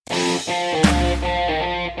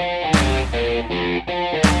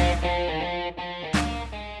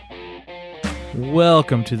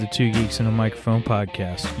Welcome to the Two Geeks and a Microphone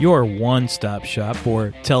podcast, your one-stop shop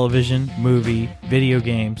for television, movie, video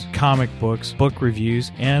games, comic books, book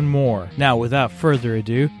reviews, and more. Now, without further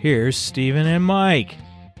ado, here's Steven and Mike.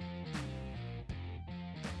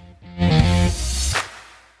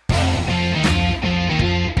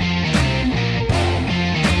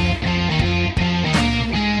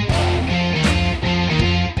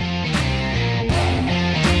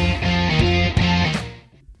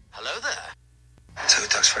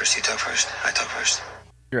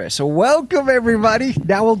 So welcome, everybody.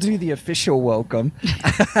 Now we'll do the official welcome.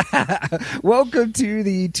 Welcome to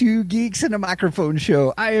the Two Geeks and a Microphone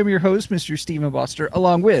show. I am your host, Mr. Steven Boster,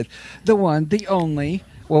 along with the one, the only...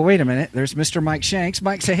 Well, wait a minute. There's Mr. Mike Shanks.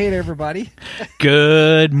 Mike, say hey to everybody.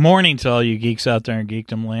 Good morning to all you geeks out there in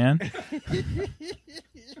Geekdom Land.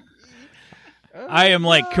 I am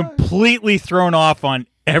completely thrown off on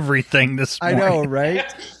everything this morning. I know,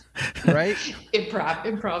 right? Right?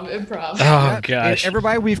 Improv. Oh, gosh.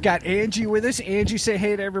 Everybody, we've got Angie with us. Angie, say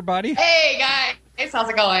hey to everybody. Hey, guys. How's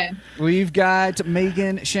it going? We've got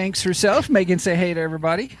Megan Shanks herself. Megan, say hey to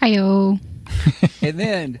everybody. Hi-yo. And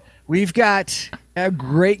then we've got a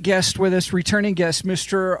great guest with us, returning guest,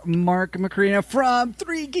 Mr. Mark Macrina from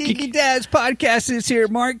Three Geeky Dads Podcast is here.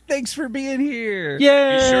 Mark, thanks for being here.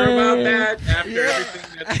 Yay! You sure about that? After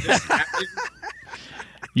everything that just happened?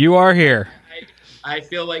 You are here. I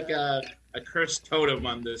feel like a cursed totem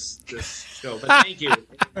on this show, but thank you.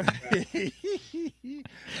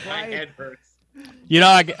 My head hurts. You know,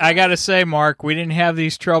 I got to say, Mark, we didn't have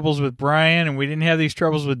these troubles with Brian, and we didn't have these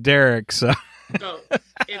troubles with Derek, so... So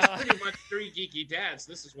it's pretty much Three Geeky Dads.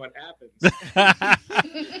 This is what happens.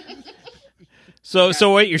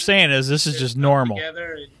 So what you're saying is this is just normal.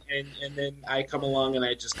 Together, and then I come along and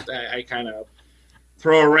I kind of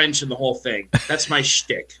throw a wrench in the whole thing. That's my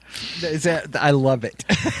shtick. I love it.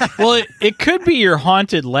 Well, it could be your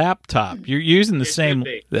haunted laptop. You're using the same.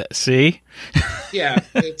 See? Yeah,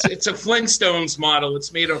 it's a Flintstones model.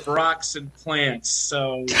 It's made of rocks and plants.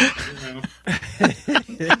 So,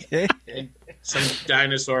 some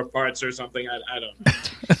dinosaur parts or something. I don't know.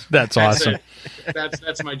 That's awesome.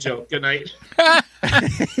 That's my joke. Good night.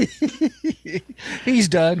 He's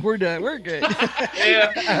done. We're done. We're good.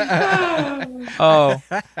 Yeah. Oh,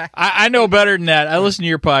 I know better than that. I listen to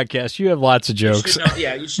your podcast. You have lots of jokes.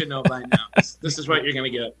 You should know by now. This is what you're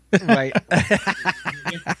going to get. Right.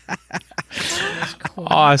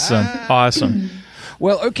 Awesome.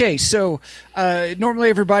 Well, okay, so normally,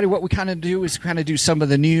 everybody, what we kind of do is kind of do some of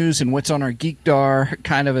the news and what's on our Geekdar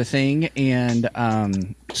kind of a thing.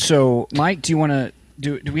 And so, Mike, do you want to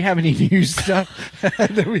do we have any news stuff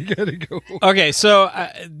that we got to go? Okay, so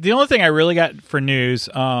the only thing I really got for news,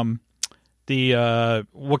 the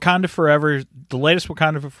Wakanda Forever, the latest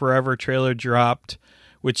Wakanda Forever trailer dropped,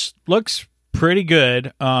 which looks pretty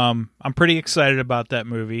good. I'm pretty excited about that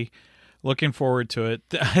movie. Looking forward to it.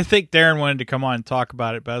 I think Darren wanted to come on and talk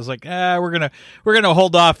about it, but I was like, we're gonna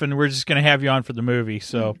hold off and we're just gonna have you on for the movie.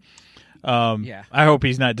 So, I hope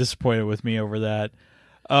he's not disappointed with me over that.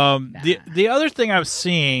 The other thing I've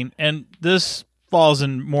seen, and this falls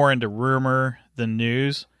more into rumor than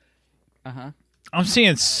news. I'm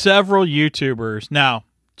seeing several YouTubers now,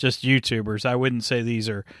 just YouTubers. I wouldn't say these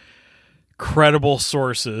are credible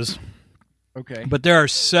sources. Okay, but there are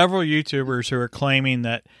several YouTubers who are claiming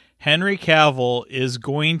that Henry Cavill is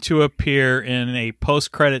going to appear in a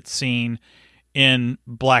post-credit scene in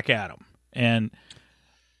Black Adam. And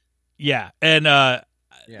I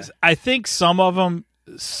think some of them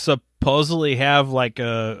supposedly have like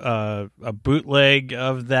a bootleg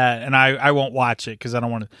of that, and I won't watch it because I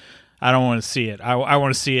don't want to see it. I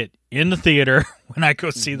want to see it in the theater when I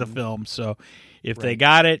go see the film. So if they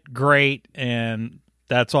got it, great, and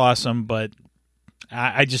that's awesome, but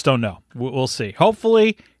I just don't know. We'll see.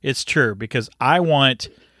 Hopefully it's true because I want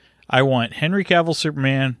Henry Cavill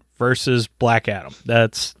Superman versus Black Adam.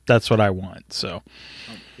 That's what I want. So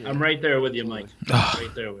I'm right there with you, Mike. Right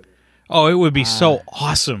there with you. Oh, it would be so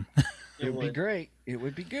awesome. It would be great. It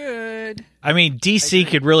would be good. I mean, DC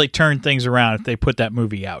could really turn things around if they put that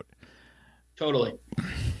movie out. Totally.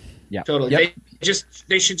 Yeah. Totally. Yep.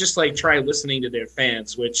 They should just try listening to their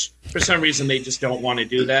fans, which for some reason they just don't want to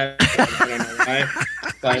do that. I don't know why.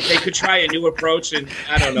 But they could try a new approach and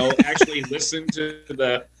actually listen to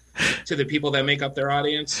the people that make up their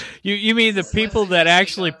audience. You mean the people that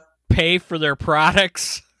actually pay for their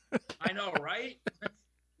products? I know, right?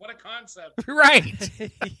 What a concept. Right.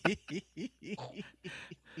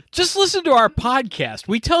 Just listen to our podcast.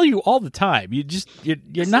 We tell you all the time. You're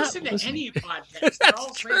not listen to listening. any podcast. They're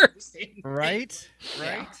all true. the same. Right.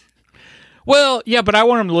 Well, yeah, but I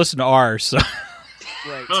want them to listen to ours. So.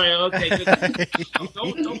 Right. Oh, yeah, okay, good.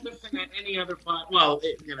 Don't listen to any other pod. Well,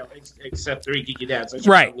 except Three Geeky Dads. I should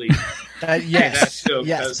Right. probably Yes. that too,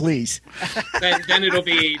 Yes, 'cause please. then it'll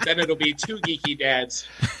be Two Geeky Dads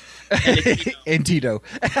and a Tito. And Tito.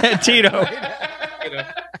 Tito. You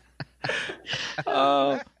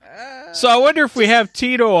know. So I wonder if we have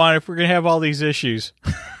Tito on, if we're going to have all these issues.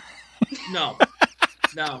 No.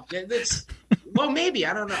 Well, maybe.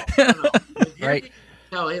 I don't know. Right.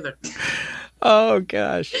 No, either. Oh,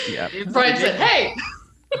 gosh. Yeah. Brian said, "Hey."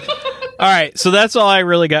 All right. So that's all I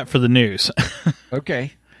really got for the news.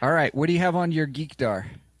 Okay. All right. What do you have on your Geekdar?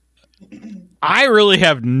 I really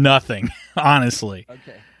have nothing, honestly.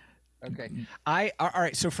 Okay. All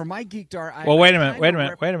right. So for my Geekdar, Well, wait a minute. wait Do you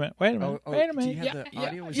have the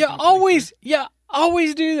audio? Is it you being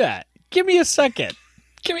always do that. Give me a second.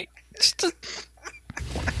 Give me just a...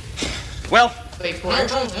 Well, Wait for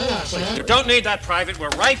it. you don't need that, Private. We're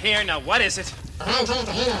right here. Now, what is it? Now,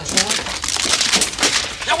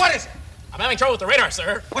 what is it? I'm having trouble with the radar,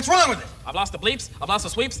 sir. What's wrong with it? I've lost the bleeps, I've lost the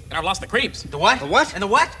sweeps, and I've lost the creeps. The what? The what? And the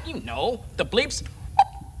what? You know, the bleeps,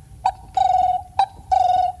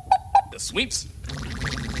 the sweeps,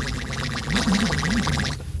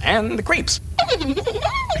 and the creeps.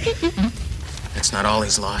 It's not all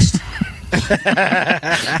he's lost.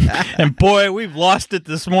 And boy, we've lost it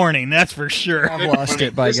this morning. That's for sure. I've lost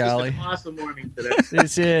it, by This golly. is an awesome morning today.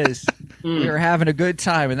 This is. We are having a good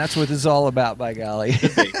time, and that's what this is all about, by golly.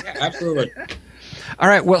 Yeah, absolutely. All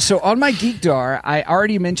right. Well, so on my Geekdar, I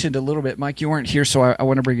already mentioned a little bit. Mike, you weren't here, so I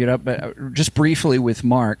want to bring it up, but just briefly with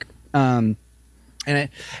Mark.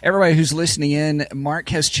 Everybody who's listening in, Mark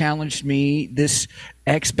has challenged me, this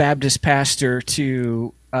ex-Baptist pastor,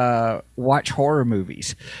 to watch horror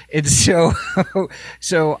movies. And so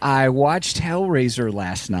I watched Hellraiser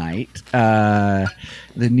last night, the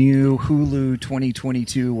new Hulu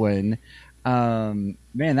 2022 one. Man,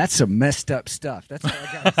 that's some messed up stuff. That's all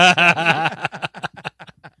I got.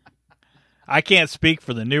 I can't speak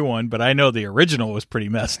for the new one, but I know the original was pretty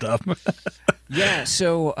messed up. Yeah,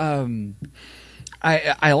 so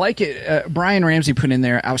I like it. Brian Ramsey put in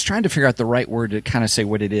there, I was trying to figure out the right word to kind of say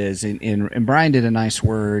what it is, and Brian did a nice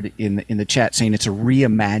word in the chat saying it's a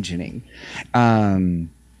reimagining of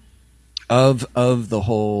the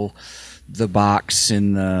whole, the box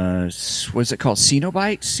and the, what's it called,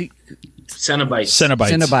 Cenobites? Cenobites.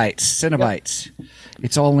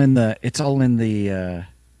 It's all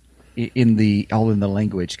in the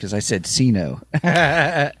language, because I said Ceno.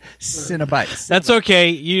 Cenobites. That's okay.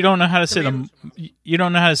 You don't know how to say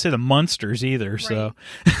the monsters either. So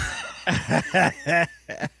At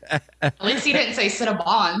least he didn't say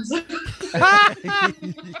Cinnabons.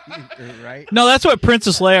 Right. no, that's what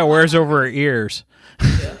Princess Leia wears over her ears.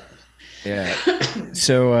 Yeah.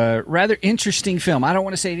 So, rather interesting film. I don't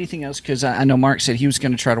want to say anything else because I know Mark said he was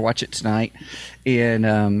going to try to watch it tonight.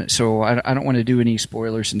 And so I don't want to do any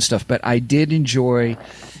spoilers and stuff. But I did enjoy.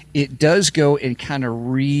 It does go and kind of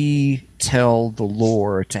retell the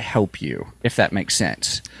lore to help you, if that makes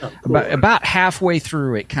sense. Oh, cool. About halfway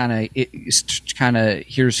through it, here's kind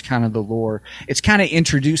of the lore. It's kind of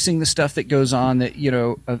introducing the stuff that goes on, that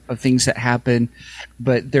of things that happen.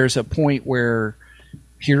 But there's a point where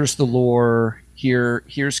here's the lore,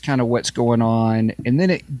 here's kind of what's going on, and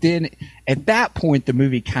then at that point the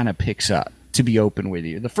movie kind of picks up, to be open with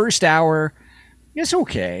you. The first hour, it's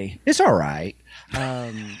okay, it's all right.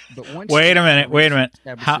 But once wait a minute.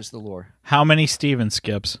 Establishes the lore. How many Steven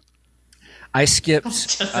skips? I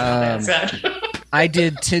skipped. I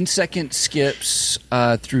did 10-second skips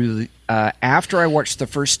through after I watched the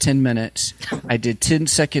first 10 minutes. I did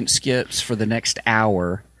 10-second skips for the next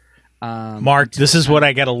hour. Mark, this is what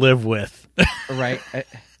I got to live with. Right.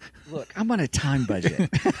 Look, I'm on a time budget.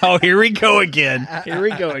 Oh, here we go again.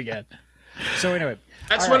 So anyway.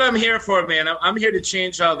 That's what I'm here for, man. I'm here to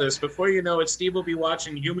change all this. Before you know it, Steve will be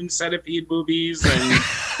watching Human Centipede movies and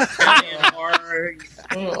horror.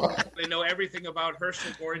 They know everything about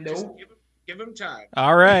Herschel Gordon. Just give him time.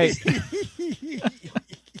 All right.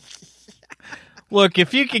 Look,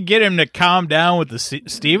 if you could get him to calm down with the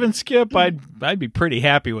Steven skip, I'd be pretty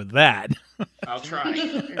happy with that. I'll try.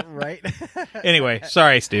 Right. Anyway,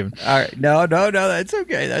 sorry, Steven. All right. No, that's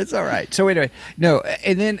okay. That's all right. So anyway,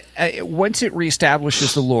 and then once it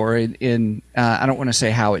reestablishes the lore, in I don't want to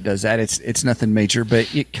say how it does that. It's nothing major,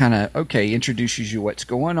 but it kind of introduces you what's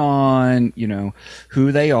going on,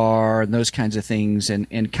 who they are, and those kinds of things,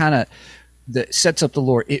 and kind of that sets up the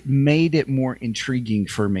lore. It made it more intriguing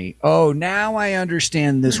for me. Oh, now I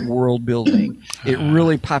understand this world building. It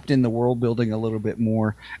really popped in the world building a little bit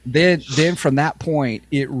more. Then from that point,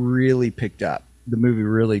 it really picked up. The movie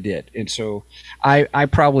really did. And so I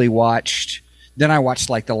probably watched Then I watched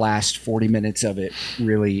like the last 40 minutes of it,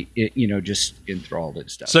 really, just enthralled and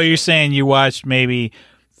stuff. So you're saying you watched maybe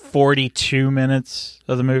 42 minutes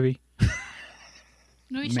of the movie?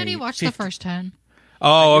 No, he said Maybe he watched 50. the first 10.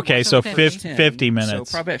 Oh, okay. So 50. 50 minutes.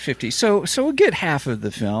 So probably at 50. So a good half of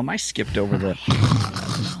the film. I skipped over the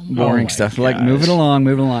boring stuff. Like, move it along.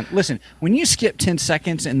 Listen, when you skip 10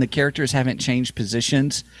 seconds and the characters haven't changed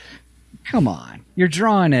positions, come on. You're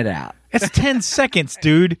drawing it out. It's 10 seconds,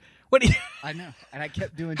 dude. What? I know. And I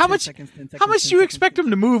kept doing How 10 much? seconds, 10 seconds. How much 10 do you seconds, expect them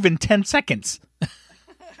to move in 10 seconds?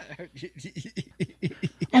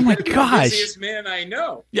 Oh my gosh! Busiest man I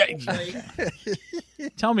know. Yeah,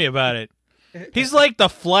 tell me about it. He's like the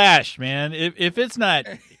Flash, man. If it's not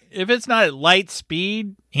at light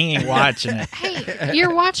speed, he ain't watching it. Hey,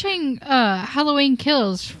 you're watching Halloween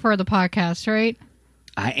Kills for the podcast, right?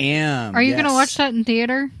 I am. Are you yes. going to watch that in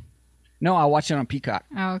theater? No, I'll watch it on Peacock.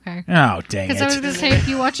 Oh, okay. Oh, dang Because I was it! going to say, if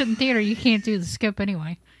you watch it in theater, you can't do the skip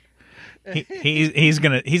anyway. He's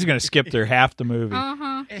gonna skip through half the movie.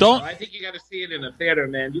 Uh-huh. Don't. I think you got to see it in a theater,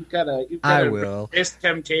 man. You've got to I will. resist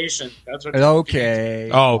temptation. That's what.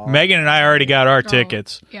 Okay. Oh, Megan and I already got our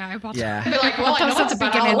tickets. Yeah, I bought Yeah. Be like, well, I those know at it's the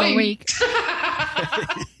about beginning of the Halloween. week.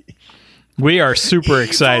 We are super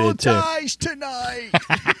excited too. Dies tonight.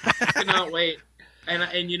 I cannot wait.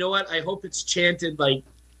 And you know what? I hope it's chanted like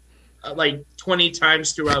 20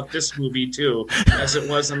 times throughout this movie too, as it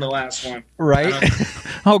was in the last one. Right?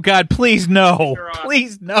 Oh God, please no, Sure,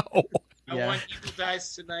 please no. I Yeah. want Evil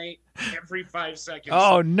Dies Tonight every 5 seconds.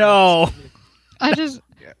 Oh no. I just...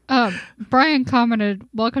 Brian commented,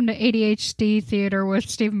 welcome to ADHD Theater with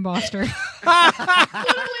Stephen Boster. Literally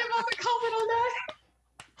about to comment on that.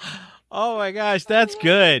 Oh my gosh, that's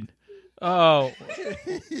good. Oh,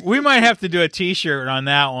 we might have to do a T-shirt on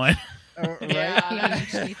that one. Yeah,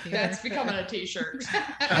 ADHD Theater. that's becoming a T-shirt.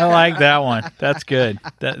 I like that one. That's good.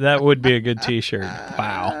 That would be a good T-shirt.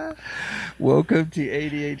 Wow. Welcome to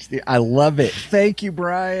ADHD. I love it. Thank you,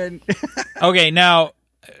 Brian. Okay, now,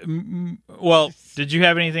 well, did you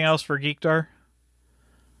have anything else for Geekdar?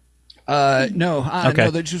 No. Okay.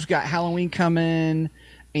 No, they just got Halloween coming.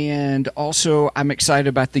 And also, I'm excited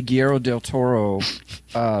about the Guillermo del Toro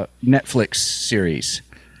Netflix series.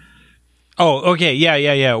 Oh, okay.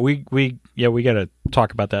 Yeah. We got to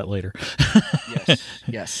talk about that later.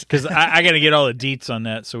 Yes. Because I got to get all the deets on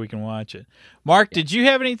that so we can watch it. Mark, did you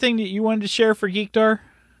have anything that you wanted to share for Geekdar?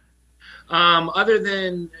 Other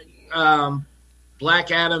than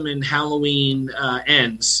Black Adam and Halloween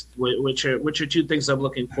Ends, which are two things I'm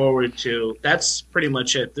looking forward to. That's pretty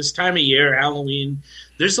much it. This time of year, Halloween,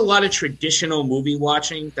 there's a lot of traditional movie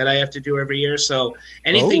watching that I have to do every year. So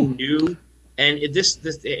anything new, and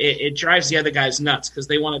it drives the other guys nuts because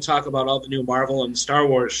they want to talk about all the new Marvel and Star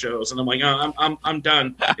Wars shows, and I'm like, oh, I'm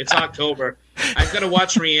done. It's October. I've got to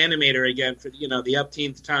watch Reanimator again for the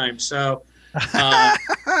upteenth time. So.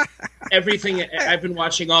 Everything I've been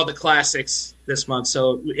watching all the classics this month.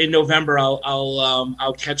 So in November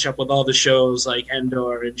I'll catch up with all the shows like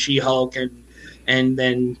Endor and She-Hulk and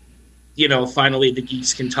then finally the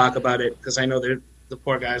geeks can talk about it because I know the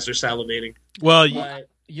poor guys are salivating. Well, But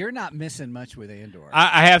You're not missing much with Andor.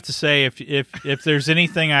 I have to say, if there's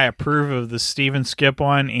anything I approve of the Steven Skip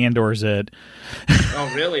on, Andor's it.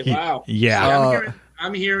 oh really? Wow. Yeah.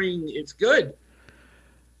 I'm hearing it's good.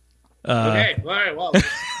 Okay. All right. Well.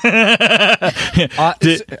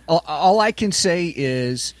 All I can say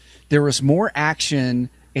is there was more action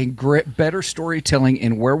and better storytelling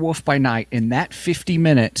in Werewolf by Night in that 50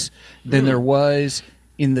 minutes than there was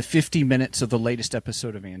in the 50 minutes of the latest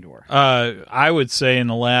episode of Andor. I would say in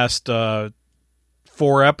the last 4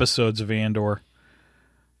 episodes of Andor.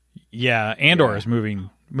 Yeah, Andor is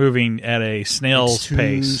moving at a snail's It's too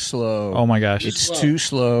pace. slow. Oh my gosh. It's too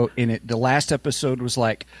slow. And the last episode was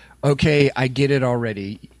like, okay, I get it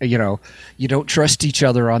already. You don't trust each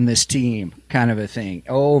other on this team, kind of a thing.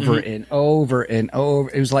 Over and over and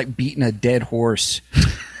over. It was like beating a dead horse.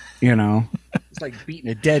 It's like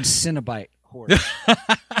beating a dead Cenobite horse.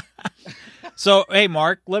 So, hey,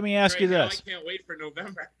 Mark, let me ask you Right now, this. I can't wait for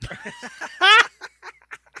November.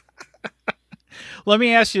 Let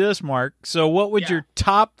me ask you this, Mark. So, what would Yeah. your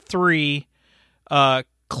top 3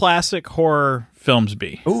 classic horror films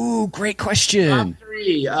be? Ooh, great question. Top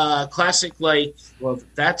 3 classic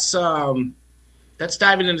that's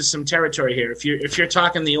diving into some territory here. If you're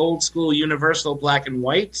talking the old school Universal black and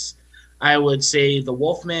whites, I would say The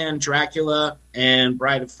Wolfman, Dracula, and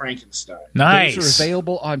Bride of Frankenstein. Nice. Those are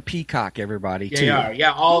available on Peacock, everybody, They too. are.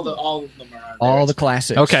 Yeah, all of them are on there. All the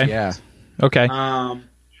classics. Okay. Yeah. Okay.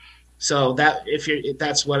 So that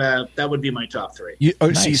that would be my top 3. So you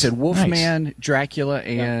Nice. said Wolfman, Dracula,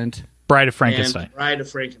 and Bride of Frankenstein. and Bride of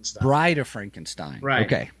Frankenstein. Bride of Frankenstein. Right.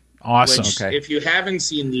 Okay. Awesome. Which, Okay. if you haven't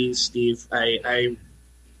seen these, Steve, I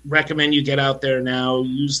recommend you get out there now.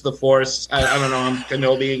 Use the Force. I don't know. I'm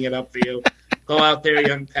Kenobiing it up for you. Go out there,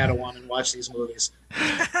 young Padawan, and watch these movies.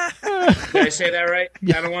 Did I say that right,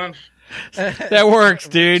 Padawan? That works,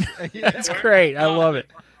 dude. That's great. I love it.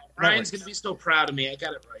 Ryan's gonna be so proud of me. I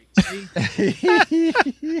got it right.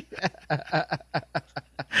 See?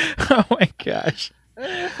 Oh my gosh.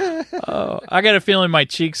 Oh, I got a feeling my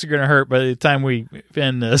cheeks are going to hurt by the time we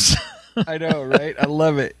end this. I know, right? I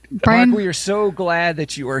love it. Brian- Mark, we are so glad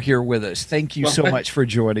that you are here with us. Thank you so much for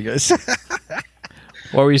joining us.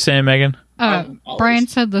 What were you saying, Megan? Always. Brian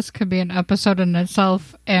said this could be an episode in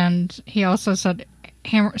itself, and he also said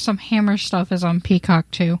some Hammer stuff is on Peacock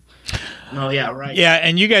too. Oh yeah, right. Yeah,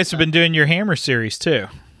 and you guys have been doing your Hammer series too.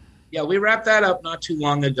 Yeah, we wrapped that up not too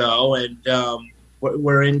long ago, and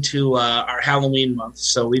we're into our Halloween month.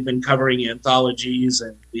 So we've been covering anthologies,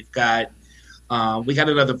 and we got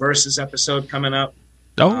another Versus episode coming up.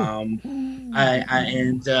 Oh,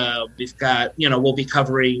 We've got we'll be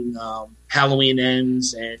covering Halloween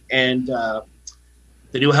Ends and the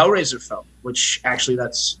new Hellraiser film, which actually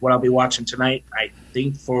that's what I'll be watching tonight. I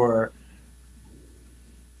think for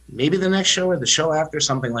maybe the next show or the show after,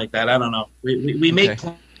 something like that. I don't know. We make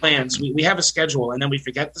plans. We have a schedule, and then we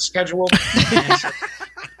forget the schedule.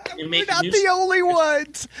 And We're not the only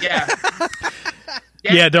ones. Yeah.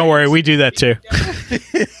 yeah, don't worry. We do that too.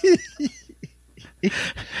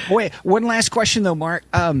 Wait, one last question though, Mark.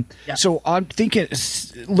 So I'm thinking,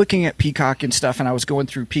 looking at Peacock and stuff, and I was going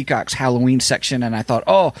through Peacock's Halloween section, and I thought,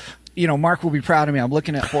 Mark will be proud of me. I'm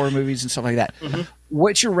looking at horror movies and stuff like that. Mm-hmm.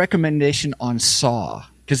 What's your recommendation on Saw?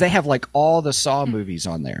 Because they have like all the Saw movies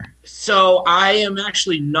on there. So I am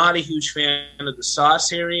actually not a huge fan of the Saw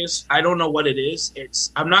series. I don't know what it is.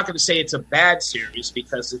 I'm not going to say it's a bad series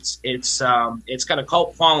because it's got a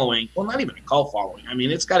cult following. Well, not even a cult following. I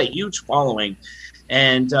mean, it's got a huge following,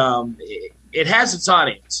 and it has its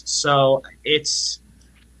audience. So it's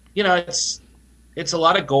a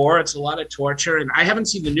lot of gore. It's a lot of torture, and I haven't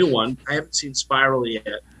seen the new one. I haven't seen Spiral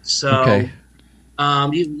yet. So I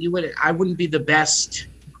wouldn't be the best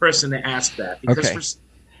person to ask that because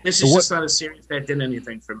this is just not a series that did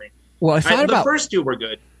anything for me. Well, I thought the first two were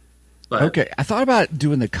good. But I thought about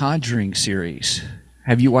doing the Conjuring series.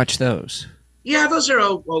 Have you watched those? Yeah, those are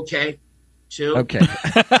okay too. Okay.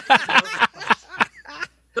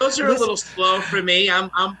 Those are a little slow for me. I'm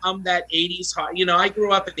that 80s. I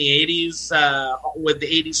grew up in the 80s with the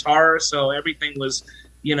 80s horror, so everything was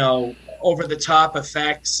over the top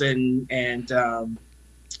effects and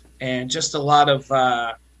just a lot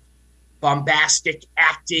of bombastic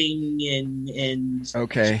acting and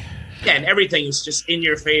and everything is just in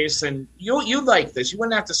your face, and you like this. You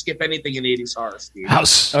wouldn't have to skip anything in 80s horror, Steve. How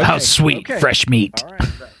sweet, fresh meat. All right.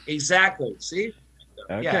 Exactly. See?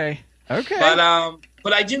 Okay. Yeah. Okay.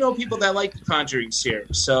 But I do know people that like the Conjuring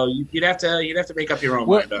series, so you'd have to make up your own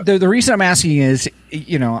mind. The reason I'm asking is,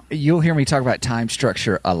 you'll hear me talk about time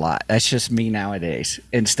structure a lot. That's just me nowadays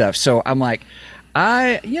and stuff. So I'm like,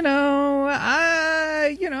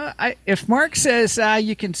 if Mark says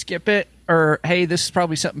you can skip it, or hey, this is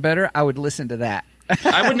probably something better, I would listen to that.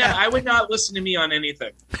 I would not listen to me on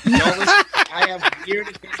anything. Don't listen. I have weird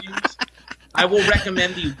opinions. I will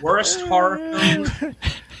recommend the worst horror films.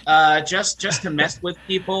 Just to mess with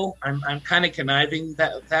people. I'm kind of conniving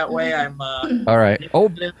that way. I'm all right.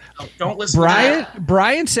 Don't listen.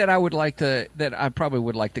 Brian said that I probably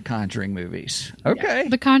would like the Conjuring movies. Okay,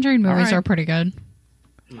 The Conjuring movies are pretty good.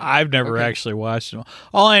 I've never actually watched them.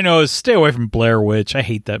 All I know is stay away from Blair Witch. I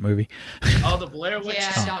hate that movie. Oh, the Blair Witch.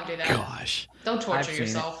 Yeah, don't do that. Gosh, Don't torture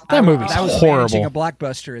yourself. that movie's I was horrible. managing a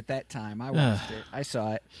Blockbuster at that time. I watched it. I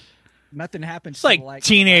saw it. Nothing happens. It's like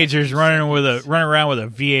teenagers running around with a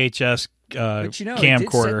VHS but it did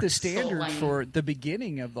camcorder. set the standard for the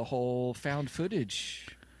beginning of the whole found footage.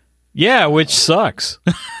 Yeah, which sucks.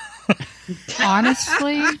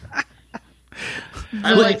 Honestly,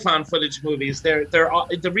 I like found footage movies.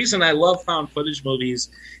 The reason I love found footage movies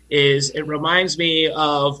is it reminds me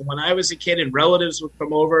of when I was a kid and relatives would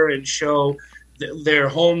come over and show their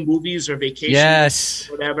home movies or vacation movies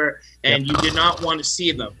or whatever, and you did not want to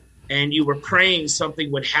see them. And you were praying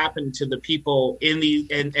something would happen to the people in the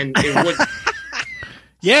and it would.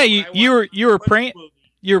 Yeah, you were praying.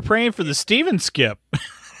 You were praying for the Steven skip.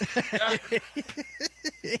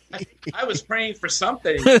 I was praying for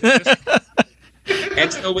something.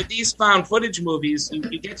 And so with these found footage movies, you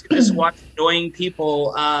get to just watch annoying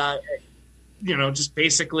people, just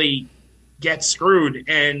basically get screwed,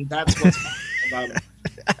 and that's what's about it.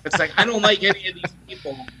 It's like I don't like any of these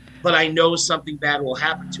people. but I know something bad will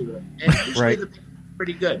happen to him. And usually Right. the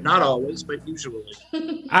pretty good. Not always, but usually.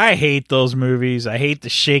 I hate those movies. I hate the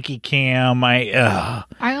shaky cam. I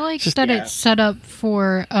like that yeah. it's set up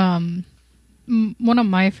for one of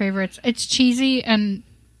my favorites. It's cheesy and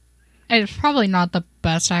it's probably not the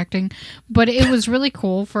best acting, but it was really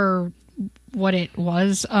cool for what it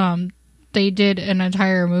was. They did an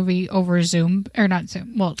entire movie over Zoom, or not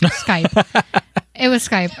Zoom, well, Skype. It was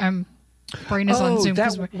Skype. Brain is on Zoom.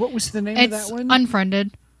 What was the name of It's that one?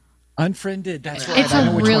 Unfriended. Unfriended. That's right. It's I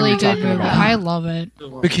know a which one really you're good talking movie. about. I love it.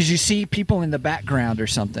 Because you see people in the background or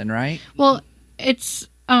something, right? Well, it's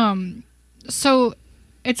so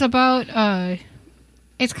it's about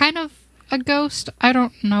it's kind of a ghost. I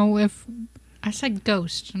don't know if I said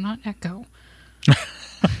ghost, not echo.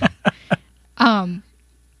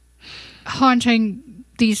 Haunting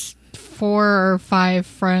these 4 or 5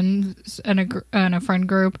 friends in a friend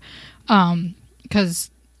group,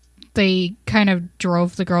 because they kind of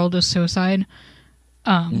drove the girl to suicide,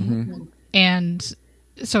 and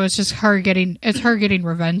so it's just her getting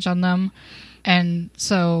revenge on them, and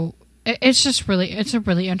so it's a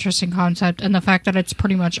really interesting concept, and the fact that it's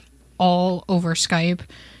pretty much all over Skype,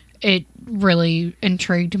 it really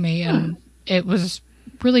intrigued me, and it was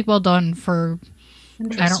really well done for.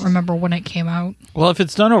 I don't remember when it came out. Well, if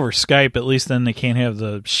it's done over Skype, at least then they can't have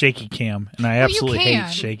the shaky cam, and I absolutely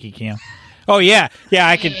hate shaky cam. Oh yeah,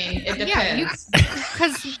 I could. It depends.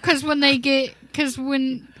 Yeah, because when they get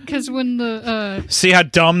when the See how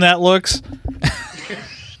dumb that looks?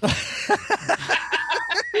 there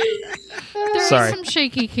Sorry. is some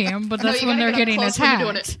shaky cam, but No, that's you when gotta they're get getting up close when you're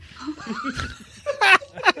attacked.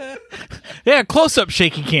 Yeah, close up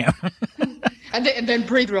shaky cam. And then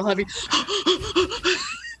breathe real heavy.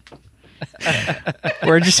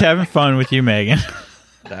 We're just having fun with you, Megan.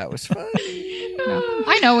 That was fun.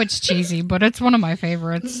 I know it's cheesy, but it's one of my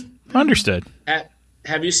favorites. Understood.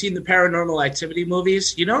 Have you seen the Paranormal Activity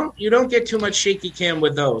movies? You don't get too much shaky cam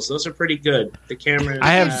with those. Those are pretty good. The camera.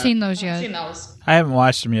 I haven't Seen those yet? I've seen those. I haven't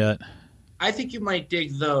watched them yet. I think you might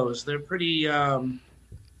dig those. They're pretty.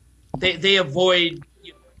 They avoid.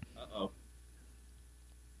 Uh-oh.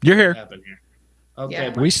 You're What here. happened here? Okay.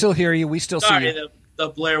 Yeah. We still hear you. We still see Sorry, you. the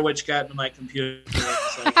Blair Witch got into my computer.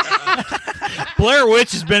 It's like, Blair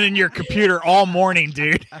Witch has been in your computer all morning,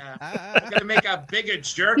 dude. I'm gonna make a bigger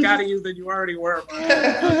jerk out of you than you already were.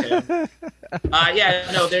 Okay.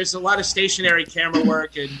 There's a lot of stationary camera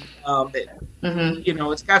work, and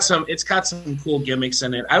it's got some cool gimmicks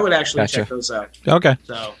in it. I would actually Gotcha. check those out. Okay.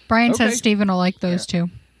 So Brian Okay. says Steven will like those too.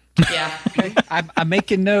 Yeah. I'm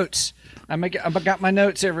making notes. I've got my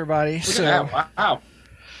notes, everybody. look So at that. Wow.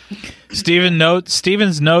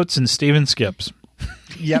 Steven's notes and Steven skips.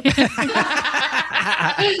 yep,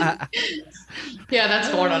 Yeah, that's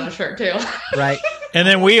going on the shirt too. right, And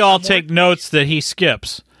then we all take notes that he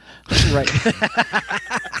skips. right.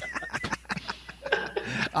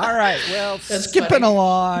 All right. Well, That's skipping funny.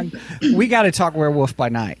 along, we got to talk Werewolf by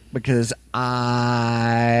Night because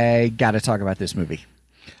I got to talk about this movie.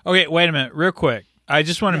 Okay, wait a minute, real quick. I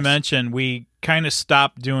just want to mention we kind of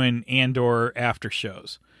stopped doing Andor after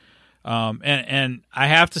shows. And I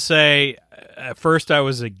have to say, at first I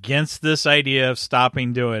was against this idea of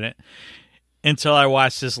stopping doing it until I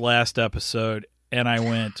watched this last episode and I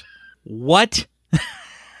went, what?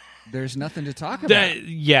 There's nothing to talk about.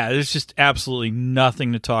 There's just absolutely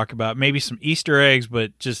nothing to talk about. Maybe some Easter eggs,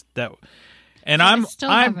 but just that. And I I'm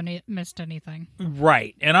haven't missed anything.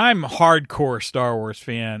 right, and I'm a hardcore Star Wars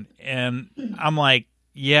fan, and I'm like,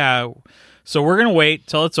 yeah. So we're gonna wait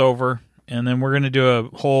till it's over, and then we're gonna do a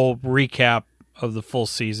whole recap of the full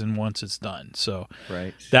season once it's done. So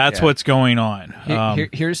Right. that's Yeah. what's going on.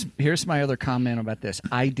 Here's my other comment about this.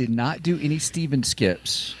 I did not do any Steven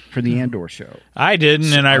skips for the Andor show I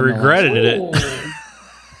didn't, and I on the regretted it. Ooh.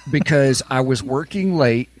 because I was working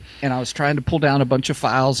late and I was trying to pull down a bunch of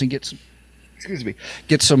files and get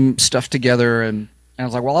some stuff together, and I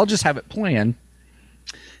was like, well, I'll just have it planned.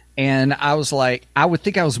 And I was like, I would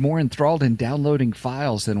think I was more enthralled in downloading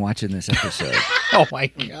files than watching this episode Oh my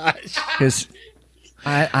gosh! because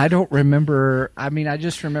I don't remember. I mean, I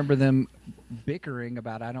just remember them bickering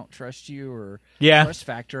about I don't trust you or Yeah. trust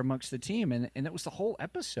factor amongst the team, and it was the whole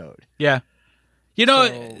episode. Yeah, you know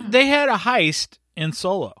So- they had a heist in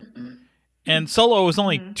Solo, and Solo was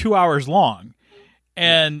only 2 hours long,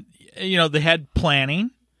 and they had planning,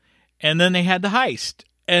 and then they had the heist.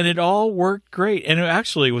 And it all worked great. And it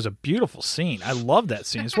actually was a beautiful scene. I love that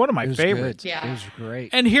scene. It's one of my It was favorites. good. Yeah. It was great.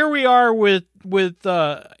 And here we are with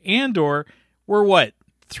Andor. We're what,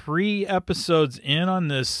 3 episodes in on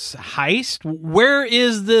this heist? Where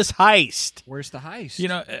is this heist? Where's the heist?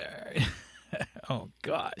 Oh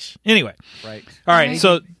gosh. Anyway, Right. all right.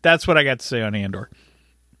 So that's what I got to say on Andor.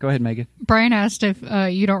 Go ahead, Megan. Brian asked if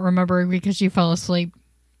you don't remember because you fell asleep.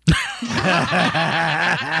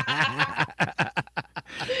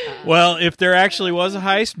 Well, if there actually was a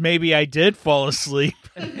heist, maybe I did fall asleep.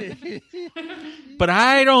 But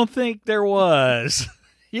I don't think there was.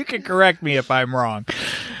 You can correct me if I'm wrong.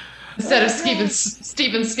 Instead of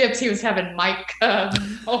Steven Skips, he was having Mike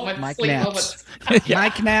Mike sleep naps. moments.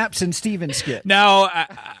 Mike naps and Steven skip. Now,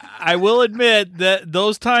 I will admit that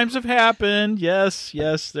those times have happened. Yes,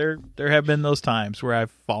 there have been those times where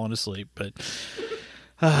I've fallen asleep. But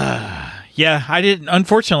yeah, I didn't.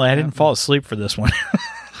 Unfortunately, I didn't fall asleep for this one.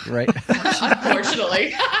 Right.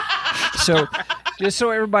 Unfortunately. So, just so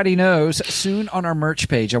everybody knows, soon on our merch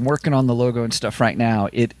page, I'm working on the logo and stuff right now.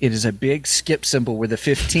 It is a big skip symbol with a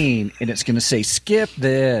 15, and it's going to say, skip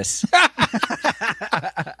this.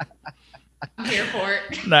 I'm here for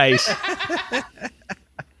it. Nice.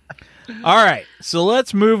 All right, so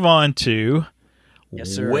let's move on to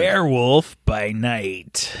Yes, sir. Werewolf by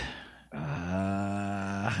Night.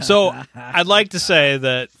 So I'd like to say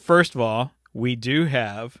that, first of all, we do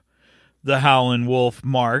have the Howlin' Wolf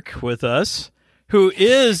Mark with us, who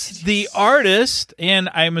is the artist and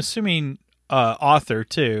I'm assuming author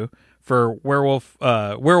too for Werewolf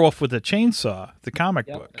with a Chainsaw, the comic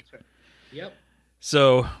book. That's right. Yep.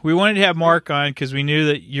 So we wanted to have Mark on because we knew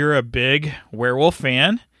that you're a big werewolf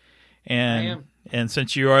fan, I and am. and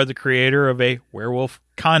since you are the creator of a werewolf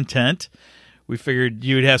content, we figured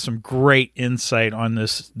you would have some great insight on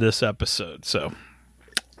this episode. So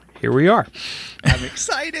here we are. I'm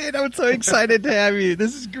excited. I'm so excited to have you.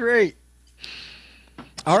 This is great.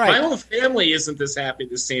 All My right. whole family isn't this happy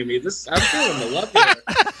to see me. I'm feeling the love here.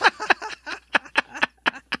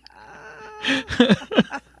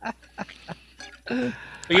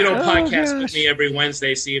 But you don't podcast with me every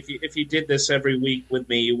Wednesday. See, if you did this every week with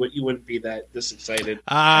me, you wouldn't be this excited.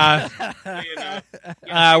 You know?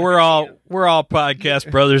 We're all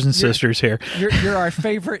podcast brothers and sisters here. You're our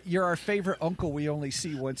favorite. You're our favorite uncle. We only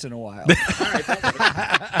see once in a while. All right,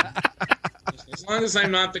 as long as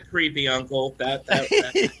I'm not the creepy uncle, that.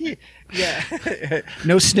 Yeah.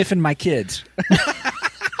 No sniffing my kids.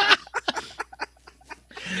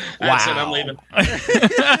 That's it. I'm leaving.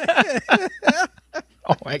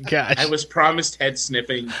 Oh my gosh! I was promised head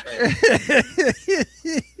sniffing.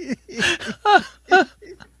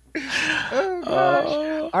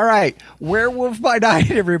 All right, Werewolf by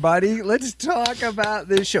Night, everybody. Let's talk about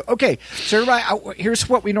this show. Okay, so everybody, here's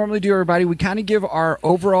what we normally do. Everybody, we kind of give our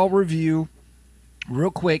overall review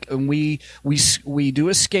real quick, and we do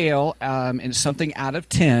a scale, and it's something out of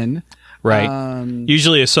 10. Right.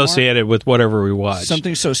 Usually associated with whatever we watch.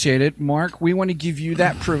 Something associated. Mark, we want to give you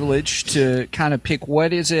that privilege to kind of pick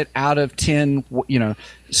what is it out of 10,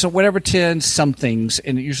 so whatever 10 somethings,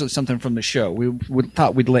 and usually something from the show. We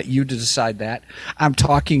thought we'd let you to decide that. I'm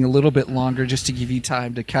talking a little bit longer just to give you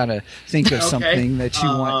time to kind of think of something that you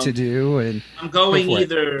want to do. And I'm going Go for it.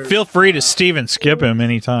 either. Feel free to Steven skip him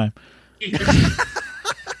anytime.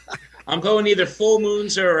 I'm going either full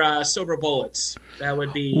moons or silver bullets. That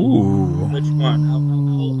would be which one.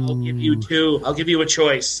 I'll give you two. I'll give you a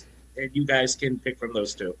choice, and you guys can pick from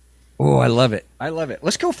those two. Oh, I love it. I love it.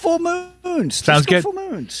 Let's go full moons. Sounds good. Full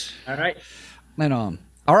moons. All right. And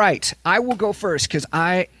all right, I will go first because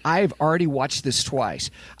I've already watched this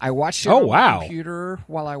twice. I watched it on my computer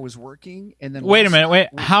while I was working, and then Wait a minute.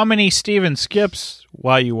 How many Steven skips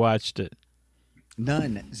while you watched it?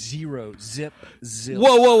 None. Zero. Zip. Zip.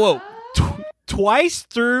 Whoa. Twice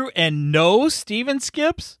through and no Steven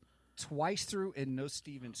skips? Twice through and no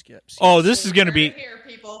Steven skips. Oh, this is going to be... Here,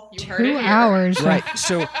 people. You heard 2 it here. hours. Right.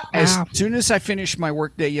 So as soon as I finished my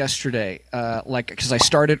workday yesterday, because I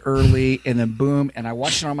started early and then boom, and I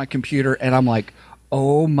watched it on my computer, and I'm like,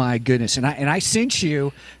 oh my goodness! And I sent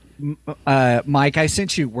you, Mike. I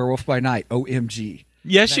sent you Werewolf by Night. OMG.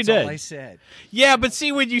 Yes, you That's did. all I said. Yeah, but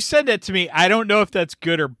see, when you said that to me, I don't know if that's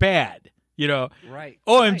good or bad. Right.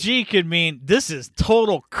 OMG could mean this is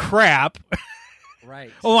total crap. Right.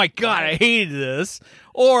 Oh my God, I hated this.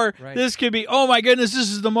 Or Right. this could be, oh my goodness, this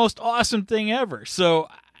is the most awesome thing ever. So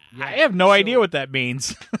I have no idea what that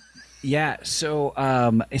means. Yeah. So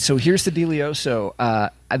here's the dealio. So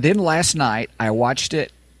then last night I watched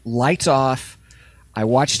it lights off. I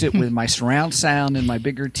watched it with my surround sound and my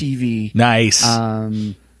bigger TV. Nice.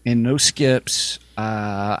 And no skips.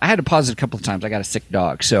 I had to pause it a couple of times. I got a sick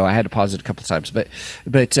dog, so I had to pause it a couple of times. But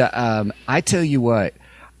I tell you what,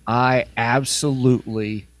 I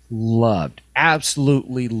absolutely loved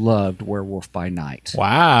Werewolf by Night.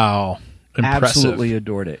 Wow. Impressive. Absolutely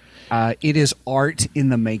adored it. It is art in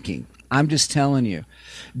the making. I'm just telling you,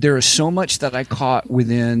 there is so much that I caught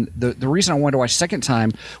within the reason I wanted to watch second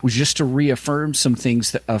time was just to reaffirm some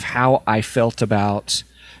things of how I felt about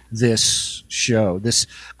this show, this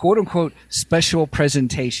quote unquote special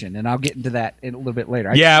presentation. And I'll get into that in a little bit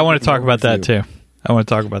later. I want to talk about that too.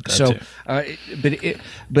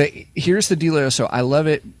 But here's the deal. So I love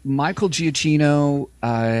it. Michael Giacchino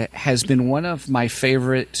has been one of my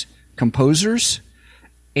favorite composers,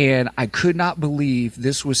 and I could not believe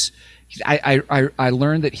this was. I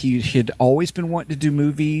learned that he had always been wanting to do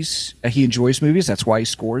movies. He enjoys movies. That's why he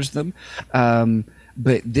scores them.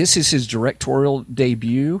 But this is his directorial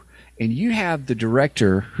debut, and you have the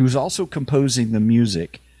director who's also composing the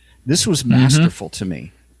music. This was masterful to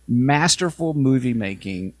me. Masterful movie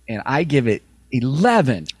making, and I give it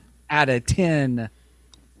 11 out of 10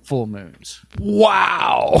 full moons.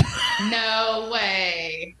 Wow. No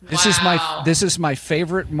way. This is my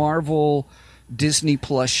favorite Marvel Disney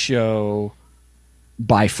Plus show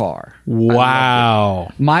by far.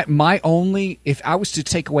 Wow. My only, if I was to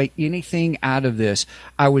take away anything out of this,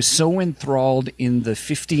 I was so enthralled in the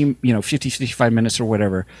 50, 55 minutes or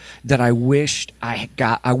whatever that I wished I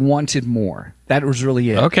wanted more. That was really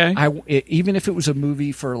it. Okay. Even if it was a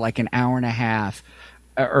movie for like an hour and a half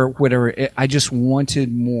or whatever, I just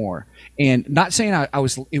wanted more. And not saying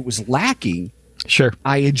it was lacking. Sure.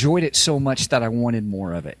 I enjoyed it so much that I wanted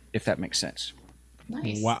more of it, if that makes sense.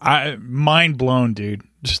 Nice. Wow. Mind blown, dude.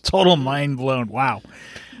 Just total mind blown. Wow.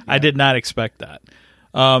 I did not expect that.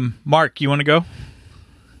 Mark, you want to go?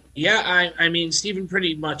 Yeah, I mean, Stephen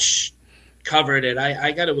pretty much covered it.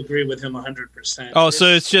 I got to agree with him 100%. Oh, so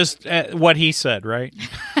it's just what he said, right?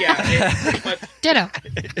 Yeah, pretty much Ditto.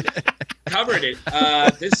 covered it.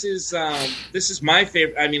 This is my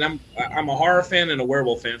favorite. I mean, I'm a horror fan and a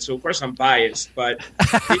werewolf fan, so of course I'm biased. But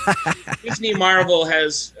Disney Marvel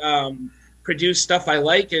has produced stuff I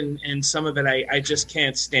like, and some of it I just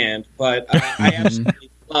can't stand. But I absolutely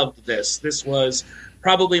loved this. This was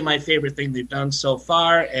probably my favorite thing they've done so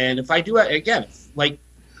far. And if I do again, like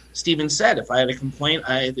Steven said, if I had a complaint,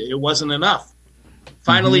 it wasn't enough.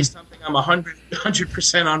 Finally, something I'm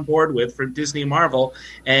 100% on board with from Disney Marvel,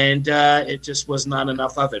 and it just was not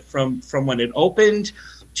enough of it. From when it opened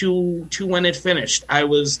to when it finished, I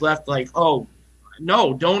was left like, oh,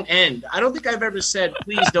 no, don't end. I don't think I've ever said,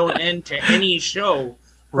 please don't end to any show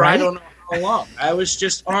for I don't know how long. I was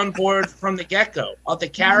just on board from the get-go. All the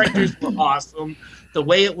characters were awesome. The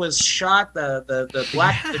way it was shot,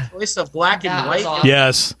 the choice of black and white. Awesome.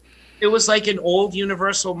 Yes. It was like an old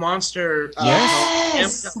Universal monster,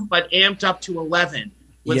 amped up to 11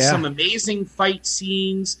 with some amazing fight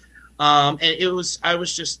scenes. And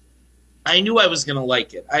I knew I was going to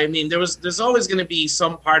like it. I mean, there's always going to be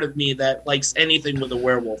some part of me that likes anything with a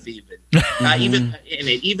werewolf, even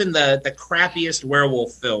the crappiest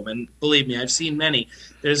werewolf film. And believe me, I've seen many.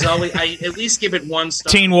 There's always, I at least give it 1 star.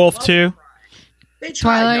 Teen Wolf 2. They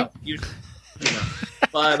try,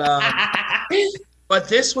 Twilight. But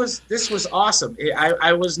this was awesome.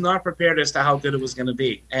 I was not prepared as to how good it was going to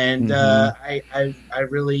be, and I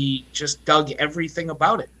really just dug everything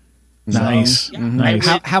about it. Nice. So, Nice.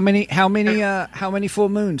 How many full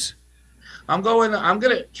moons? I'm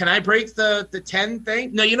gonna. Can I break the 10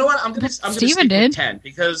 thing? No, you know what? I'm gonna stick with 10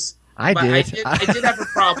 because I did have a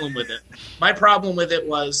problem with it. My problem with it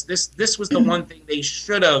was this was the one thing they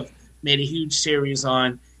should have made a huge series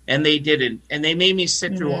on, and they didn't. And they made me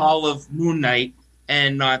sit through all of Moon Knight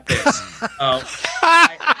and not this. I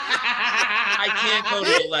can't go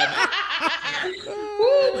to 11.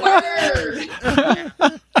 Ooh, word.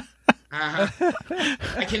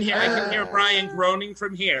 I can hear Brian groaning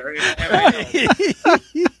from here.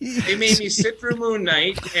 They made me sit through Moon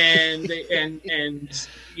Knight, and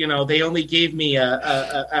they only gave me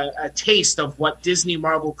a taste of what Disney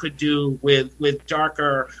Marvel could do with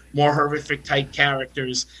darker, more horrific type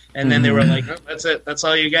characters, and then they were like, oh, "That's it. That's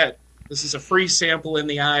all you get. This is a free sample in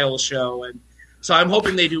the aisle show." And so I'm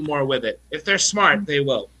hoping they do more with it. If they're smart, they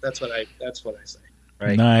will. That's what I say.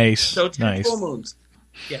 Right. Nice. So 10 nice. full moons.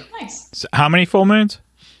 Yeah. Nice. So how many full moons?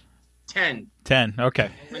 10. 10. Okay.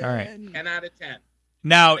 All right. 10 out of 10.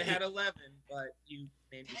 Now, I had 11, but you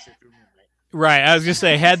made me sit through Moon Knight. right. I was gonna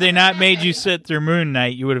say, had they not made you sit through Moon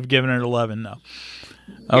Knight, you would have given it 11, though.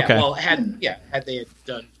 Okay. Yeah, well, had they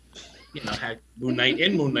done, had Moon Knight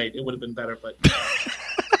in Moon Knight, it would have been better. But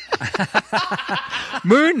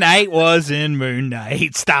Moon Knight was in Moon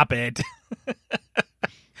Knight. Stop it.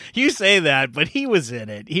 You say that, but he was in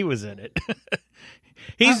it. He's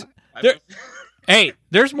there. Hey,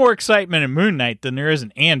 there's more excitement in Moon Knight than there is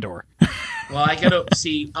in Andor. well, I gotta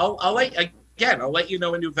see. I'll again, I'll let you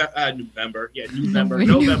know in November. Yeah, November.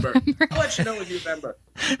 I'll let you know in November.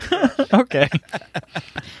 Okay.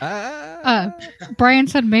 Brian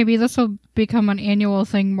said maybe this will become an annual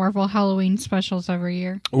thing. Marvel Halloween specials every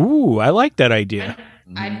year. Ooh, I like that idea.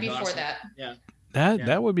 I'd be for that. Yeah.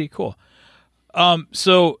 That would be cool.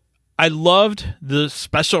 So I loved the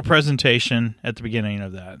special presentation at the beginning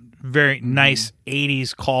of that. Very nice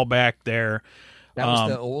 80s callback there. That was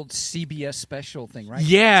the old CBS special thing, right?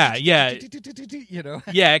 Yeah. You know.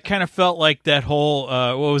 Yeah, it kind of felt like that whole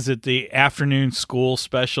what was it, the afternoon school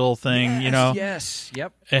special thing, you know. Yes.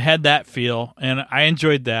 Yep. It had that feel, and I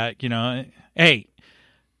enjoyed that, you know. Hey,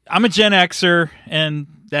 I'm a Gen Xer, and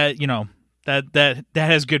that, you know, that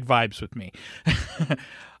has good vibes with me.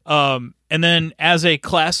 And then as a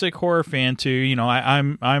classic horror fan too, you know,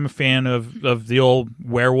 I'm a fan of the old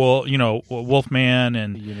werewolf, you know, Wolfman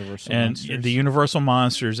and the Universal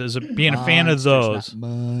Monsters. Being a fan of those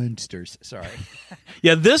monsters. Sorry.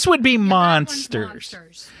 Yeah, this would be monsters,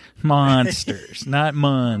 not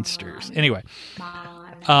monsters. Anyway,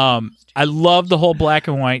 I love the whole black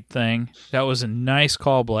and white thing. That was a nice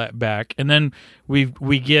call back. And then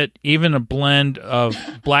we get even a blend of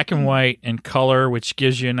black and white and color, which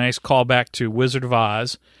gives you a nice callback to Wizard of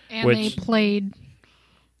Oz. And they played...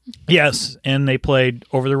 Yes, and they played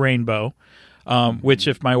Over the Rainbow, which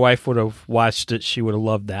if my wife would have watched it, she would have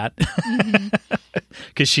loved that.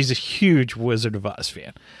 Because she's a huge Wizard of Oz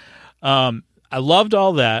fan. I loved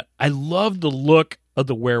all that. I loved the look of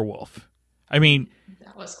the werewolf. I mean...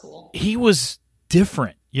 was cool. He was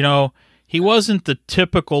different, you know. He wasn't the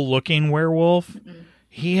typical looking werewolf. Mm-mm.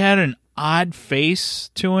 He had an odd face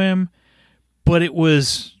to him, but it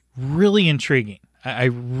was really intriguing. I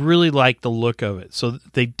really liked the look of it. So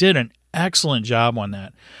they did an excellent job on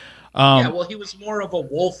that. Yeah, well, he was more of a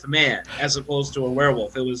wolf man as opposed to a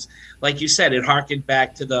werewolf. It was, like you said, it harkened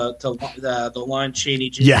back to the Lon Chaney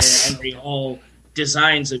Jr. Yes. and Henry Hull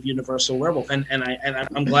designs of Universal Werewolf, and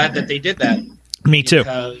I'm glad that they did that. Me too.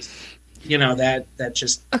 Because you know that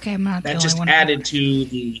just I'm not that just added to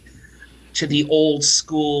the old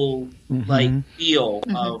school like feel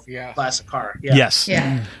of classic horror. Yeah. Yes.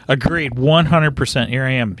 Yeah. Agreed. 100%. Here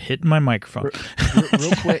I am hitting my microphone.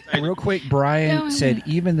 Real quick. Brian said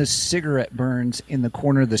even the cigarette burns in the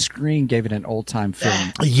corner of the screen gave it an old time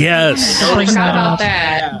film. Yes. I forgot about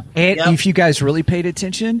that. And if you guys really paid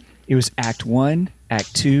attention, it was Act 1,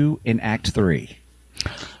 Act 2, and Act 3.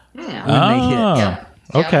 Yeah. When they hit.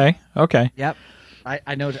 Yep. Okay. Yep.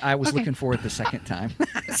 I know. I was looking for it the second time.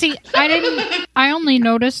 See, I only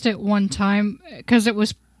noticed it one time because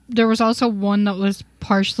there was also one that was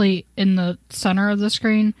partially in the center of the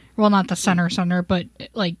screen. Well, not the center, but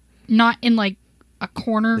like not in like a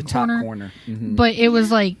corner. The top corner. Mm-hmm. But it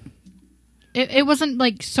was like it wasn't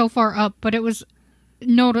like so far up, but it was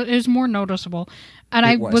more noticeable. And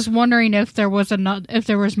I was wondering if there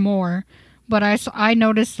was more, but I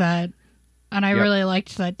noticed that, and I really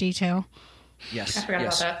liked that detail. Yes. I forgot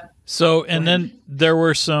about that. So, and then there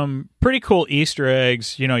were some pretty cool Easter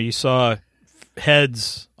eggs. You know, you saw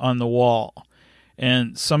heads on the wall,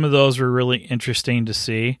 and some of those were really interesting to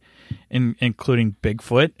see, including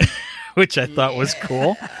Bigfoot, which I thought was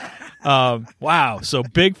cool. Wow. So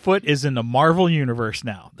Bigfoot is in the Marvel universe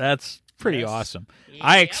now. That's pretty awesome. Yeah.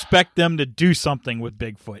 I expect them to do something with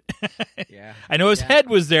Bigfoot. Yeah. I know his head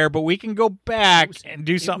was there, but we can go back and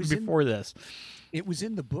do something before this. It was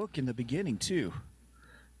in the book in the beginning too.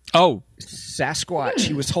 Oh, Sasquatch.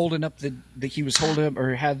 He was holding up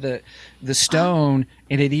or had the stone,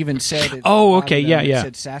 and it even said. Okay, yeah. It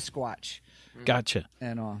said Sasquatch. Gotcha.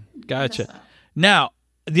 And gotcha. Now,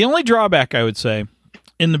 the only drawback I would say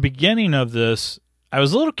in the beginning of this, I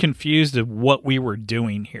was a little confused of what we were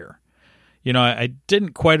doing here. You know, I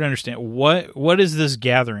didn't quite understand what is this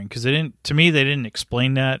gathering, because they didn't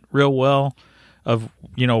explain that real well. Of,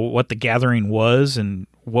 you know, what the gathering was and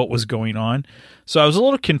what was going on. So I was a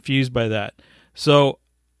little confused by that. So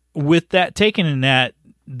with that taken in that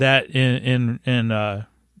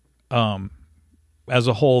as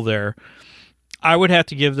a whole there, I would have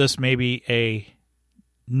to give this maybe a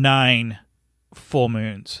 9 full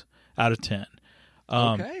moons out of 10.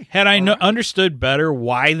 Had I understood better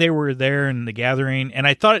why they were there in the gathering, and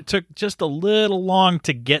I thought it took just a little long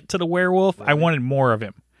to get to the werewolf, I wanted more of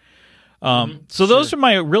him. So those are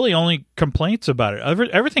my really only complaints about it.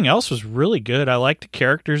 Everything else was really good. I liked the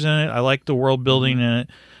characters in it. I liked the world building in it.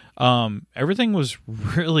 Everything was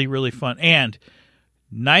really, really fun. And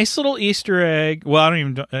nice little Easter egg. Well,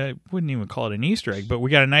 I wouldn't even call it an Easter egg, but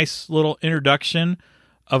we got a nice little introduction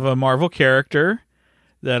of a Marvel character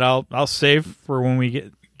that I'll save for when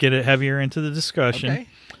we get it heavie into the discussion. Okay.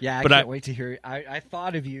 Yeah, I But can't wait to hear it. I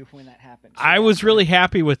thought of you when that happened. So I was really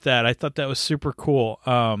happy with that. I thought that was super cool.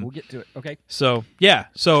 We'll get to it. Okay. So yeah,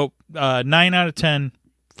 so 9 out of 10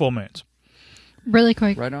 full moons. Really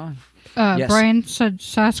quick. Right on. Yes. Brian said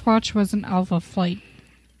Sasquatch was an alpha flight.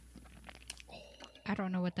 I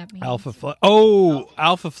don't know what that means. Alpha Flight. Oh,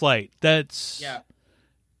 Alpha Flight. That's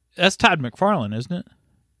Todd McFarlane, isn't it?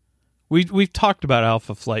 We've talked about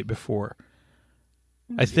Alpha Flight before.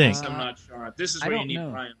 I think. I'm not sure. This is I where you don't need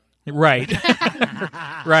know. Brian.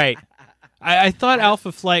 Right. Right. I thought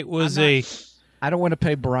Alpha Flight was I don't want to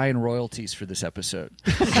pay Brian royalties for this episode.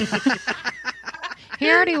 He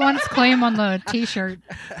already wants claim on the T-shirt.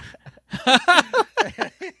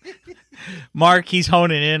 Mark, he's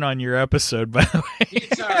honing in on your episode, by the way.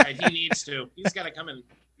 It's all right. He needs to. He's got to come in.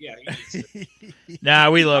 Yeah, he needs to. Nah,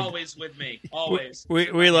 we He's love always with me. Always.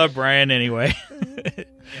 we love Brian anyway.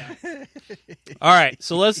 Yeah. All right,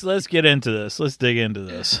 so let's get into this. Let's dig into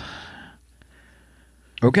this.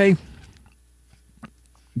 Okay.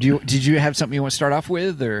 Did you have something you want to start off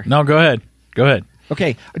with, or No, go ahead. Go ahead.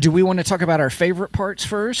 okay? Do we want to talk about our favorite parts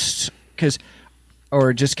first,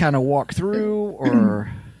 or just kind of walk through,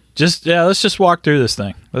 or Let's just walk through this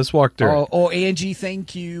thing. Let's walk through. oh, Angie,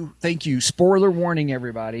 thank you. Spoiler warning,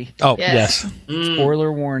 everybody. Oh, Yes. yes.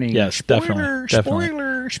 Spoiler warning. Yes, Spoiler,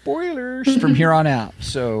 definitely. spoilers from here on out.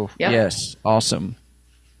 So Yep. yes, awesome.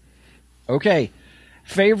 Okay,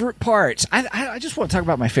 favorite parts. I just want to talk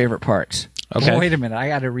about my favorite parts. Okay. Oh, wait a minute, I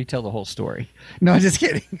got to retell the whole story. No, I'm just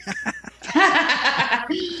kidding.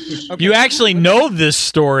 You actually know this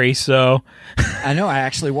story, so I know. I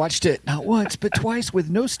actually watched it not once but twice with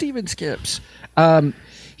no Steven skips.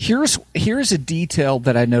 Here's a detail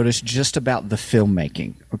that I noticed just about the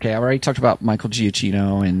filmmaking. Okay, I already talked about Michael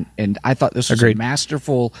Giacchino, and I thought this was Agreed. a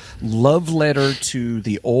masterful love letter to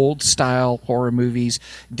the old style horror movies,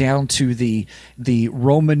 down to the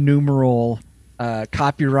Roman numeral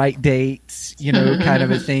copyright dates, kind of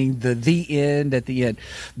a thing. The end at the end.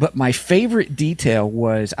 But my favorite detail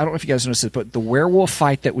was, I don't know if you guys noticed this, but the werewolf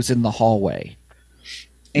fight that was in the hallway.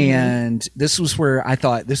 And this was where I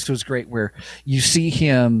thought this was great, where you see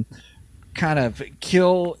him kind of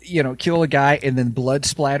kill a guy, and then blood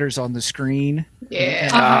splatters on the screen.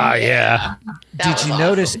 Yeah. yeah. That Did was you awesome.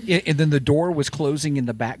 notice? And then the door was closing in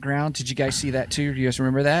the background. Did you guys see that too? Do you guys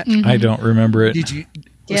remember that? I don't remember it. Did you?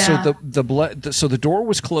 Yeah. So the blood. So the door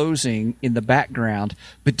was closing in the background,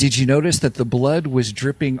 but did you notice that the blood was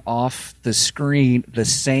dripping off the screen the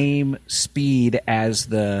same speed as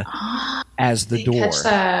the door? Catch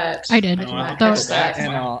that. I did. No, I don't Though- catch that.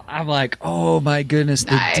 And I'm like, oh my goodness,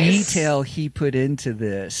 the Nice. detail he put into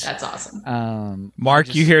this. That's awesome.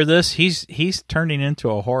 Mark, you hear this? He's turning into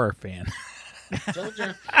a horror fan. Told you.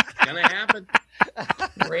 It's going to happen.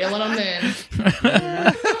 Reeling them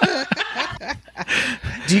in.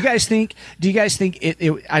 Do you guys think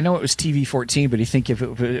it I know it was TV 14, but do you think if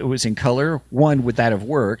it was in color, one, would that have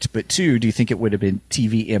worked? But two, do you think it would have been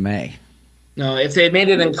TV MA? No, if they had made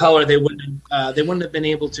it in color, they wouldn't have been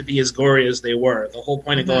able to be as gory as they were. The whole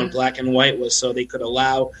point of going black and white was so they could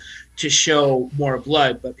allow to show more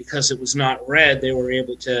blood, but because it was not red, they were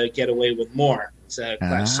able to get away with more. So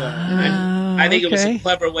I think it was a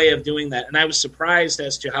clever way of doing that, and I was surprised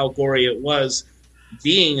as to how gory it was,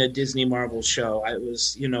 being a Disney Marvel show. I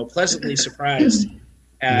was, pleasantly surprised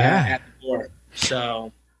at the gore.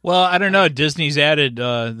 So. Well, I don't know. Disney's added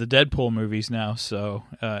the Deadpool movies now, so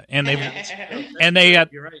and they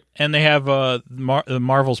You're right. have the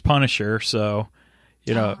Marvel's Punisher, so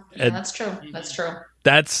Yeah, that's true. That's true.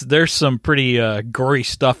 there's some pretty gory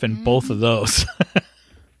stuff in both of those.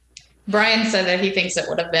 Brian said that he thinks it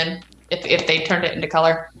would have been if they turned it into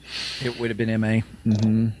color. It would have been MA.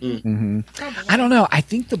 I don't know. I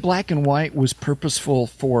think the black and white was purposeful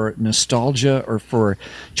for nostalgia, or for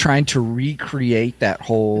trying to recreate that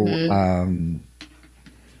whole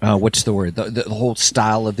what's the word? The whole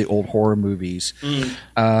style of the old horror movies.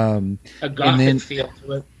 A gothic feel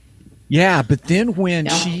to it. Yeah, but then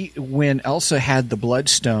when Elsa had the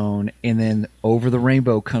Bloodstone, and then Over the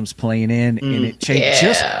Rainbow comes playing in, and it changed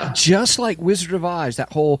just like Wizard of Oz.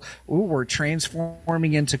 That whole we're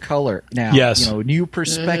transforming into color now. Yes. New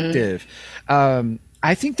perspective.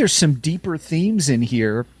 I think there's some deeper themes in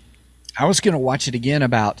here. I was going to watch it again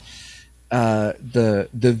about the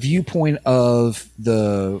viewpoint of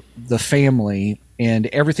the family, and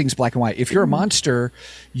everything's black and white. If you're a monster,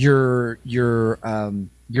 you're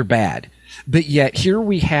bad. But yet here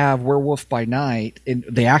we have Werewolf by Night, and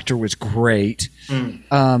the actor was great,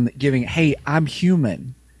 giving, hey, I'm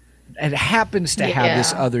human. it happens to have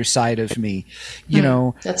this Yeah. other side of me, you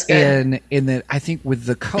know. That's good. And then I think with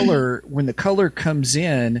the color, when the color comes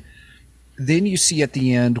in, then you see at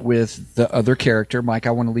the end with the other character, Mike,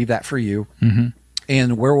 I want to leave that for you,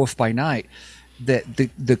 and Werewolf by Night, that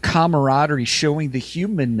the camaraderie, showing the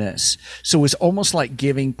humanness. So it's almost like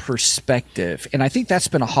giving perspective. And I think that's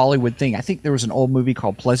been a Hollywood thing. I think there was an old movie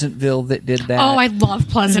called Pleasantville that did that. Oh, I love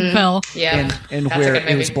Pleasantville. Yeah. And That's a where good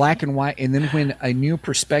it was movie. black and white, and then when a new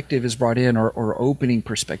perspective is brought in, or opening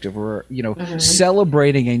perspective, or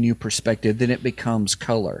celebrating a new perspective, then it becomes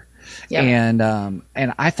color. Yeah.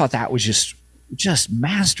 And I thought that was just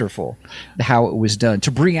masterful how it was done to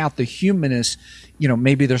bring out the humanness. You know,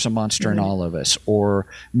 maybe there's a monster in all of us, or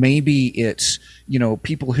maybe it's, you know,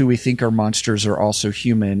 people who we think are monsters are also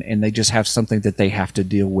human, and they just have something that they have to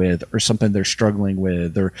deal with, or something they're struggling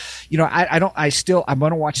with, or, you know, I'm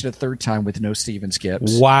going to watch it a third time with no Steven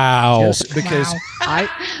skips. Wow. Just because Wow.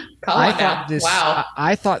 Come I on thought now. this. Wow.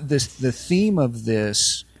 I thought this. The theme of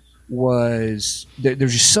this was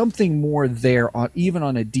there's just something more there, even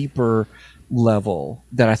on a deeper level,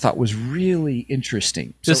 that I thought was really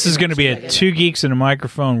interesting. This is going to be a Two Geeks and a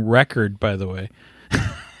Microphone record, by the way.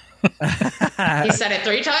 He said it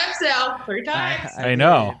 3 times now. 3 times. I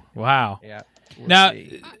know. Wow. Yeah. Now,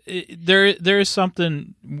 there is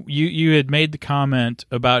something you had made the comment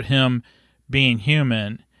about him being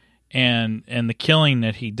human and the killing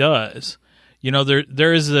that he does. You know,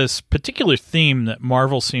 there is this particular theme that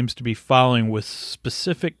Marvel seems to be following with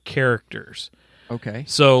specific characters. Okay.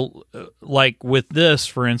 So, like with this,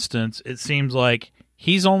 for instance, it seems like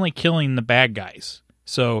he's only killing the bad guys.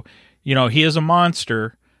 So, you know, he is a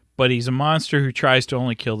monster, but he's a monster who tries to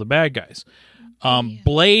only kill the bad guys.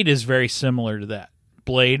 Blade is very similar to that.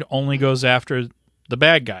 Blade only goes after the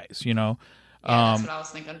bad guys, you know. Yeah, that's what I was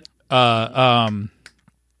thinking.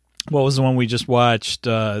 What was the one we just watched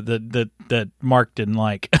that Mark didn't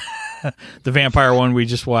like? The vampire one we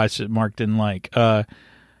just watched that Mark didn't like.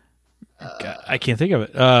 God, I can't think of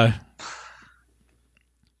it.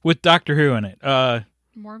 With Doctor Who in it.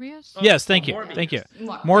 Morbius? Yes, thank you. Morbius. Thank you.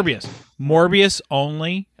 Morbius. Morbius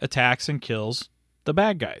only attacks and kills the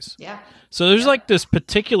bad guys. Yeah. So there's like this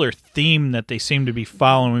particular theme that they seem to be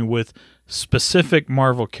following with specific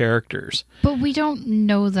Marvel characters. But we don't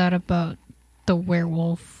know that about the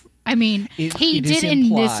werewolf. I mean, he it is did in this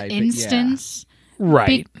implied, but yeah. instance.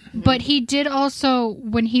 Right. But he did also,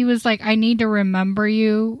 when he was like, I need to remember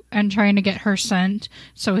you, and trying to get her sent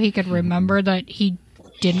so he could remember that he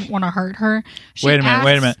didn't want to hurt her. Wait a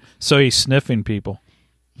minute. So he's sniffing people.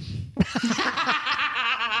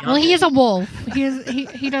 Well, he is a wolf.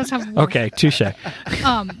 He does have wolf. Okay, touche.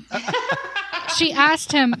 She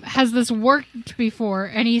asked him, has this worked before?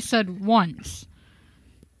 And he said once.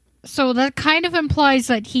 So that kind of implies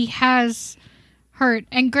that he has hurt.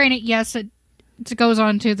 And granted, yes, it goes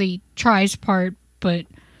on to the tries part, but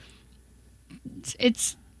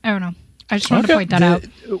it's I don't know. I just wanted to point that out.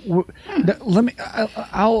 Let me.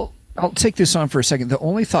 I'll take this on for a second. The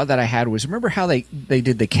only thought that I had was, remember how they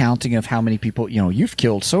did the counting of how many people, you know, you've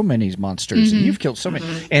killed so many monsters, and you've killed so many,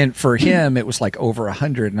 and for him it was like over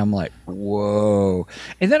 100, and I'm like, whoa.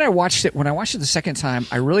 And then when I watched it the second time,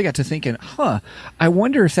 I really got to thinking, I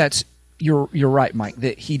wonder if that's you're right, Mike,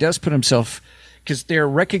 that he does put himself, because they're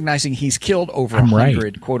recognizing he's killed over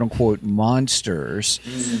 100 quote unquote monsters,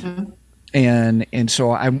 and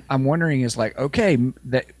so I'm wondering, is like, okay,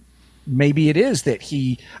 that maybe it is that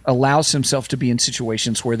he allows himself to be in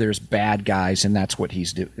situations where there's bad guys, and that's what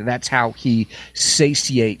he's doing. That's how he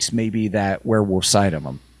satiates maybe that werewolf side of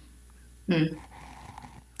him. Okay.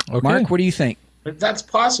 Mark, what do you think? But that's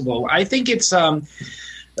possible. I think it's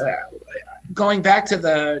going back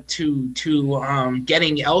to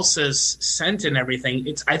getting Elsa's scent and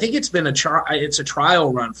everything. I think it's been a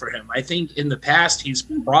trial run for him. I think in the past he's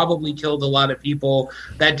probably killed a lot of people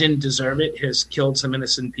that didn't deserve it. Has killed some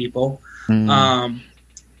innocent people.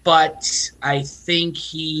 But I think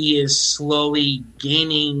he is slowly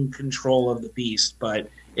gaining control of the beast. But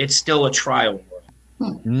it's still a trial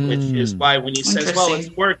run, which is why when he says, "Well, it's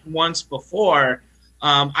worked once before,"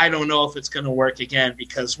 I don't know if it's going to work again,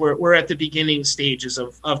 because we're at the beginning stages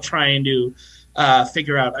of trying to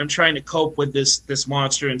figure out. I'm trying to cope with this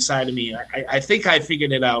monster inside of me. I think I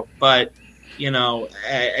figured it out, but you know,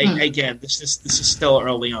 again, this is still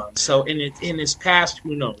early on. So in his past,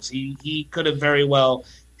 who knows? He could have very well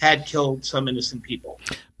had killed some innocent people.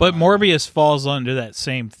 But Morbius falls under that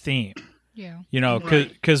same theme. Yeah. You know,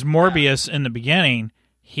 because Morbius in the beginning,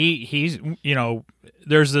 he's you know,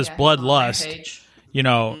 there's this bloodlust. You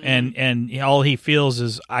know, and all he feels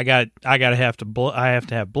is I have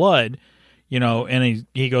to have blood, you know, and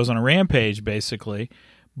he goes on a rampage basically.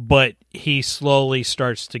 but he slowly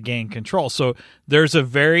starts to gain control. So there's a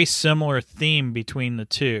very similar theme between the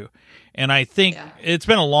two. And I think it's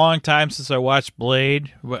been a long time since I watched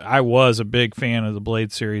Blade. I was a big fan of the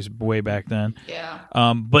Blade series way back then. Yeah.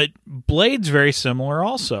 But Blade's very similar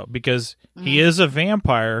also because he is a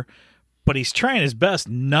vampire, but he's trying his best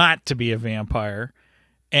not to be a vampire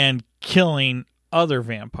and killing other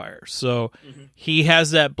vampires. So he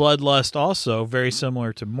has that bloodlust also, very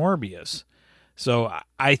similar to Morbius. So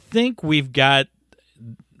I think we got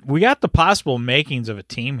the possible makings of a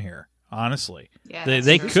team here. Honestly, Yeah, they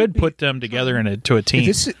that's could put them together into a team.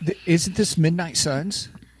 Isn't this Midnight Suns?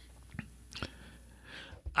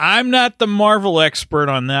 I'm not the Marvel expert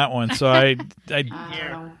on that one, so I I don't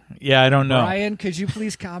know. yeah, I don't know. Brian, could you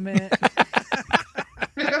please comment?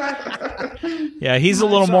 Yeah, he's a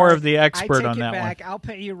little more of the I expert take on it that back. I'll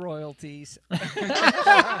pay you royalties. one.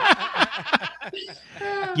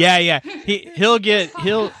 Yeah, he'll get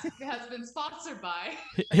It has been sponsored by.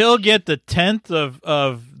 he'll get the 10th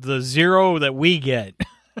of the 0 that we get.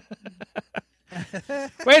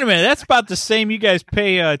 Wait a minute, that's about the same you guys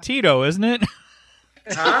pay Tito, isn't it?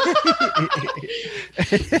 Huh?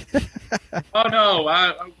 Oh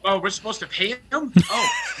no! We're supposed to pay him. Oh,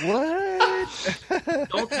 What?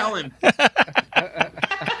 don't tell him.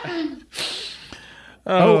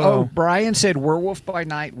 Oh, Brian said Werewolf by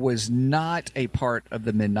Night was not a part of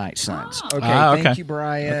the Midnight Suns. Okay, okay. thank you,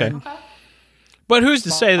 Brian. Okay. But who's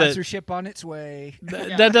to say that Sponsorship on its way.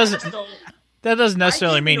 that doesn't So,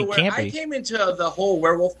 necessarily mean he into can't I be? came into the whole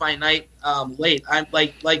Werewolf by Night late. I'm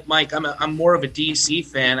like Mike. I'm more of a DC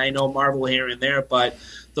fan. I know Marvel here and there, but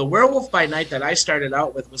the Werewolf by Night that I started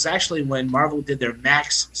out with was actually when Marvel did their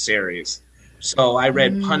Max series. So I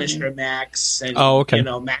read Punisher Max and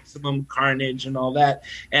Maximum Carnage and all that,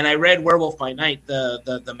 and I read Werewolf by Night,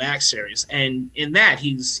 the Max series, and in that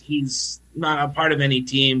he's not a part of any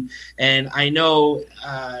team, and I know.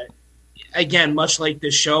 Again, much like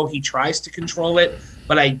this show, he tries to control it,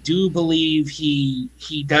 but I do believe he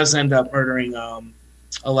does end up murdering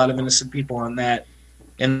a lot of innocent people in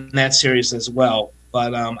that series as well.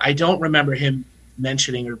 But I don't remember him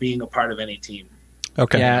mentioning or being a part of any team.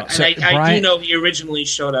 Okay. Yeah. And So, I Brian, do know he originally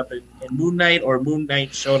showed up in Moon Knight, or Moon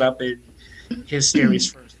Knight showed up in his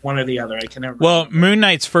series first. One or the other. I can never Well, remember. Moon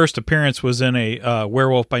Knight's first appearance was in a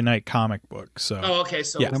Werewolf by Night comic book. So, Oh, okay.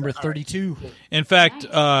 So Yeah. it's- number all right. 32. in fact,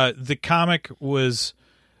 the comic was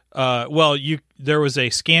there was a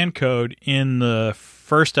scan code in the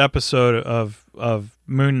first episode of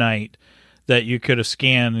Moon Knight that you could have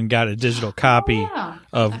scanned and got a digital copy yeah.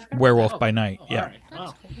 of Werewolf by Night. Oh, Yeah. all right.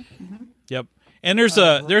 Wow. Yep. And there's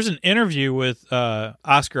an interview with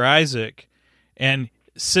Oscar Isaac, and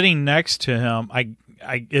sitting next to him,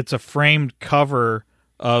 it's a framed cover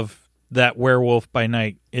of that Werewolf by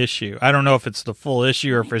Night issue. I don't know if it's the full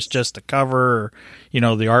issue or if it's just the cover or the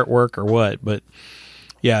artwork or what, but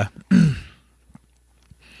yeah.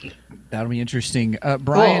 That'll be interesting.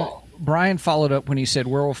 Brian followed up when he said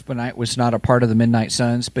Werewolf by Night was not a part of the Midnight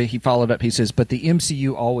Suns, but he followed up. He says, but the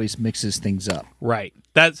MCU always mixes things up. Right.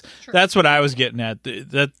 That's what I was getting at.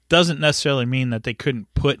 That doesn't necessarily mean that they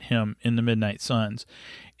couldn't put him in the Midnight Suns.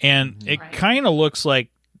 And it kind of looks like,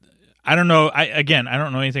 I don't know. I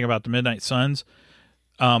don't know anything about the Midnight Suns,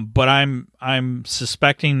 but I'm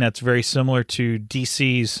suspecting that's very similar to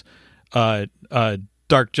DC's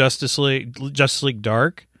Dark Justice League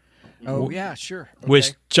Dark. Oh, yeah, sure. Okay.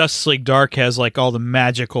 Which Justice League Dark has like all the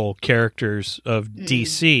magical characters of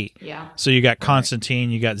DC. Yeah. So you got Constantine,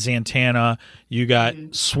 you got Zatanna, you got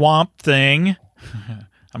Swamp Thing.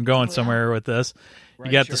 I'm going somewhere with this. You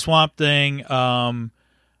got the Swamp Thing.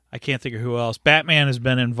 I can't think of who else. Batman has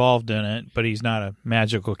been involved in it, but he's not a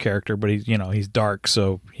magical character. But he's dark,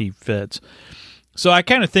 so he fits. So I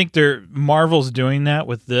kind of think Marvel's doing that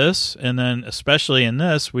with this, and then especially in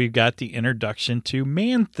this, we've got the introduction to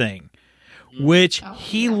Man-Thing, which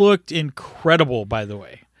he looked incredible, by the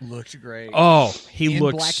way. Looks great. Oh, he in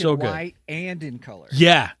looked black so and good. white and in color.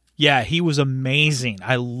 Yeah, he was amazing.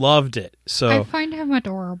 I loved it. I So find him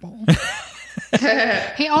adorable.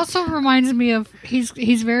 He also reminds me of he's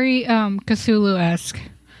very Cthulhu-esque.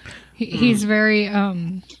 He's very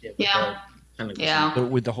Yeah. Yeah.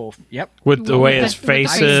 With the whole, yep. with the way his with the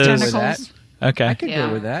face face is, tentacles. okay. I could Yeah.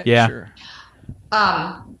 go with that. Yeah. Sure.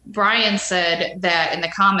 Brian said that in the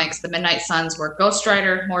comics, the Midnight Suns were Ghost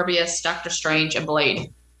Rider, Morbius, Doctor Strange, and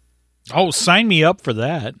Blade. Oh, sign me up for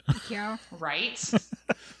that. Yeah. Right?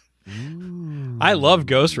 I love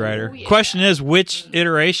Ghost Rider. Oh, yeah. Question is, which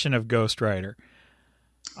iteration of Ghost Rider?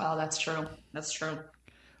 Oh, that's true. That's true.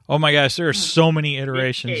 Oh my gosh, there are so many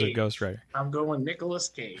iterations of Ghost Rider. I'm going Nicolas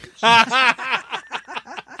Cage.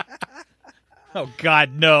 Oh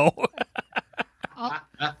God, no.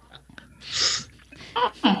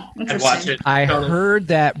 I'd watch it. I Totally. heard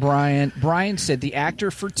that Brian said the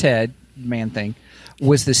actor for Ted Man-Thing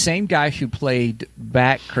was the same guy who played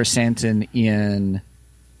Bat Chrysanthemum in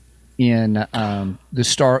the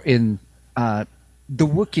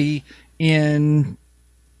Wookiee in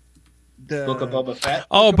the Book of Boba Fett.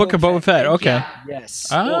 Oh, Book of Boba Fett. Okay. Yeah. Yes.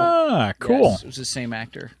 Ah, cool. Yes, it was the same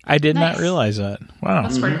actor. I did not Nice. realize that. Wow.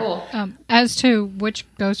 That's pretty cool. As to which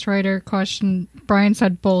Ghost Rider question, Brian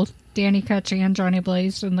said both Danny Ketch and Johnny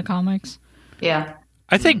Blaze in the comics. Yeah.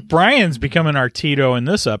 I think Brian's becoming our Tito in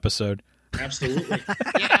this episode. Absolutely.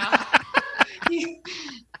 Yeah.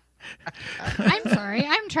 I'm sorry,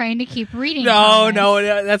 I'm trying to keep reading. No, comics.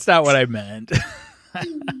 no, that's not what I meant.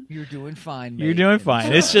 You're doing fine. You're mate. doing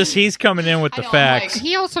fine. It's just he's coming in with the I know, I'm facts. like-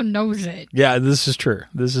 He also knows it. Yeah, this is true.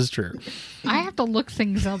 This is true. I have to look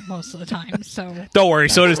things up most of the time, so Don't worry,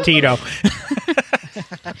 so does Tito.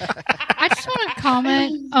 I just want to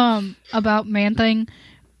comment about Man-Thing.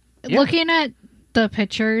 Yeah. Looking at the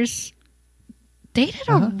pictures, they did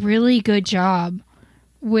a really good job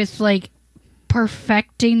with like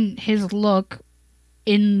perfecting his look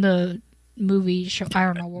in the movie show. I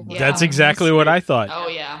don't know what we're That's calling exactly this. what I thought. Oh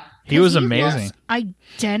yeah. He was 'Cause amazing. looks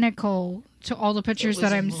identical to all the It pictures was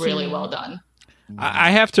that I'm really seeing. well done.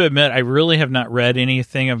 I have to admit, I really have not read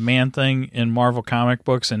anything of Man-Thing in Marvel comic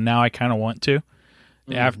books, and now I kind of want to.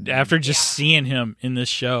 After just seeing him in this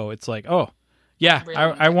show, it's like, oh, yeah, Really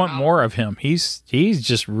I want wow. more of him. He's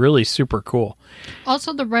just really super cool.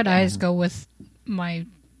 Also, the red eyes go with my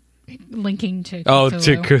linking to Oh, Cthulhu.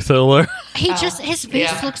 to Cthulhu. His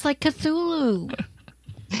face yeah. looks like Cthulhu.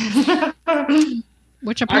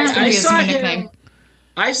 Which I apparently saw is a him. nickname.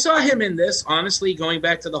 I saw him in this. Honestly, going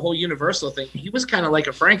back to the whole Universal thing, he was kind of like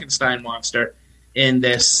a Frankenstein monster in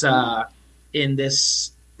this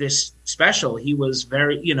this special. He was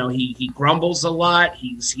very, he grumbles a lot.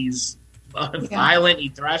 He's violent. He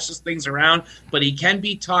thrashes things around, but he can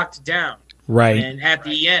be talked down. Right. And at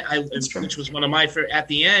the end, which was one of my favorite. At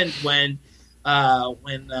the end, when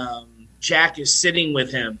Jack is sitting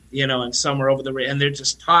with him, and somewhere over and they're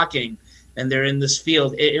just talking, and they're in this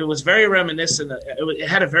field. It was very reminiscent. It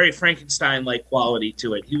had a very Frankenstein-like quality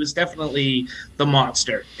to it. He was definitely the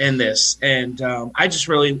monster in this, and I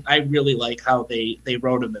really like how they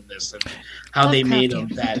wrote him in this and how they made him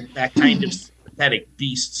that kind of pathetic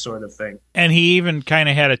beast sort of thing. And he even kind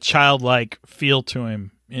of had a childlike feel to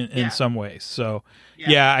him in Yeah. some ways. So,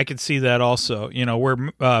 yeah, I could see that also.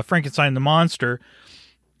 Where Frankenstein the monster,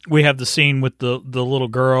 we have the scene with the little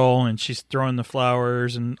girl, and she's throwing the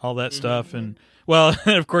flowers and all that stuff. And, well,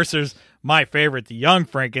 of course, there's my favorite, the young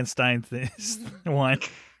Frankenstein one.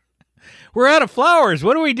 We're out of flowers.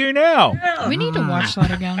 What do we do now? We need to watch that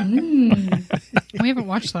again. We haven't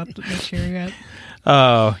watched that this year yet.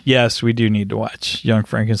 Oh, yes, we do need to watch Young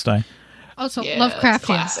Frankenstein. Also, Yeah, it's Lovecraftian.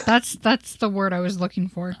 classic. That's the word I was looking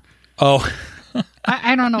for. Oh,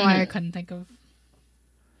 I don't know why I couldn't think of.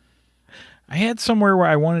 I had somewhere where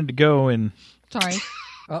I wanted to go, and Sorry.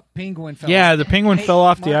 Oh, penguin fell. yeah, off. the penguin Hey, fell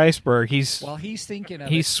off the Mark, iceberg. He's While he's thinking of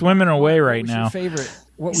he's it, swimming away what right was now. Your favorite?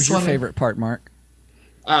 What was your Swimming. favorite part, Mark?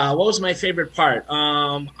 What was my favorite part?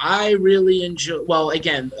 I really enjoy. Well,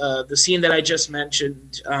 again, the scene that I just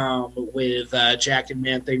mentioned with Jack and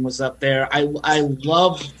Man-Thing was up there. I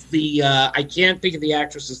love the. I can't think of the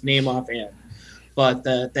actress's name offhand, but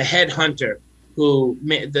the head hunter who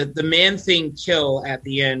the Man-Thing kill at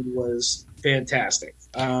the end was fantastic.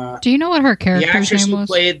 Do you know what her The character's actress name who was?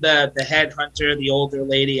 played the head hunter, the older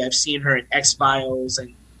lady, I've seen her in X-Files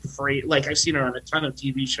and I've seen her on a ton of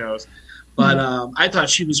TV shows. But I thought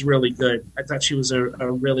she was really good. I thought she was a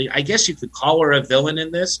really, I guess you could call her a villain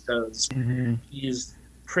in this because she's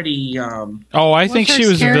pretty, Oh, I think What's she her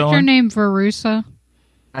was a character villain. name? Verusa.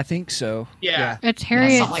 I think so. yeah. It's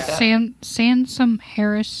Harriet something like that. Sansom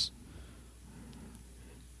Harris.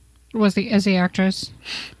 Was the actress?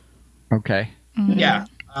 Okay. Yeah.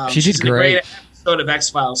 She did she's in a great. great episode of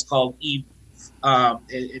X-Files called Eve.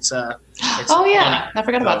 It's Oh yeah, I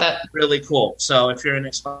forgot about that. really cool. So if you're an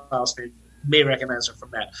X-Files fan, you may recognize her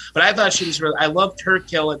from that. But I thought she was really. I loved her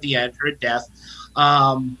kill at the end, her death.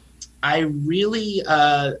 I really,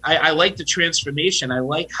 I like the transformation. I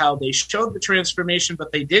like how they showed the transformation,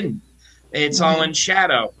 but they didn't. It's all in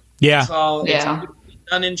shadow. Yeah, It's all Yeah. it's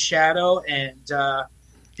done in shadow, and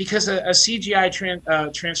because a CGI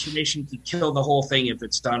transformation could kill the whole thing if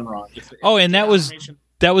it's done wrong. Oh, and that was- transformation-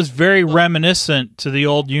 that was very reminiscent to the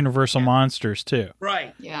old Universal monsters too.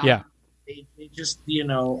 right. Yeah. Yeah, They just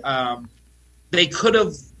they could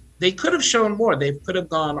have shown more. They could have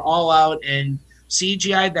gone all out and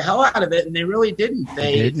CGI'd the hell out of it, and they really didn't.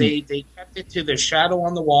 They kept it to the shadow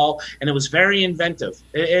on the wall, and it was very inventive.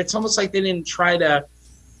 It's almost like they didn't try to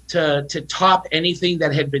top anything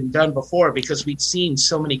that had been done before, because we'd seen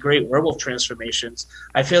so many great werewolf transformations.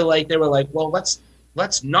 I feel like they were like, well, let's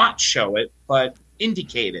not show it, but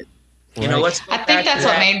indicate it. You know, let's. I think that's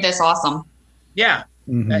what made this awesome. Yeah.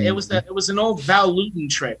 It was an old Val Lewton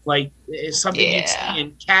trick, like it's something you'd see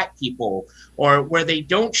in Cat People, or where they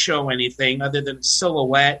don't show anything other than a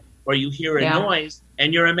silhouette, or you hear a noise,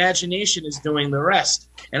 and your imagination is doing the rest.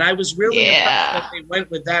 And I was really impressed that they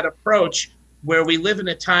went with that approach, where we live in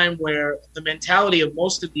a time where the mentality of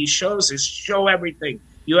most of these shows is show everything.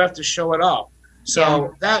 You have to show it all.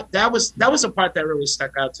 So that was a part that really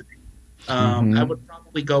stuck out to me. I would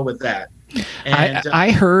probably go with that. And,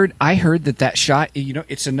 I heard that shot. You know,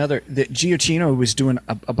 it's another that Giacchino was doing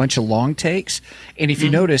a bunch of long takes, and if you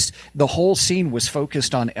noticed, the whole scene was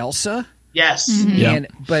focused on Elsa. Yes,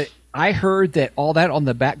 but I heard that all that on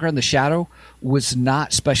the background, the shadow, was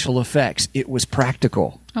not special effects; it was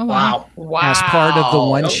practical. Oh wow! As part of the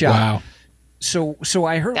one shot. Wow. So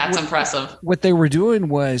I heard that's impressive. What they were doing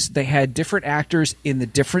was they had different actors in the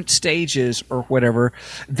different stages or whatever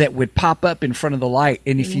that would pop up in front of the light.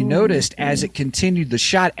 And if you noticed, as it continued the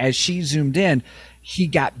shot, as she zoomed in, he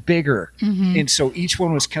got bigger. And so each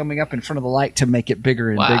one was coming up in front of the light to make it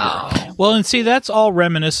bigger and bigger. Well, and see, that's all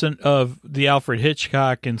reminiscent of the Alfred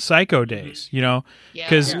Hitchcock and Psycho days, you know,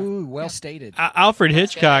 because well stated. Alfred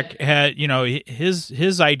Hitchcock had, you know,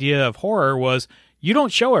 his idea of horror was you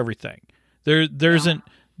don't show everything. There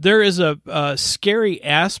is a scary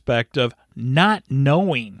aspect of not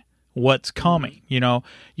knowing what's coming. You know,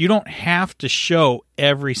 you don't have to show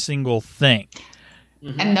every single thing.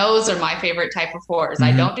 And those are my favorite type of horrors.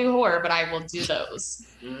 I don't do horror, but I will do those.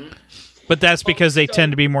 But that's because they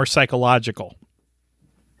tend to be more psychological.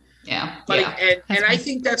 Yeah. But and I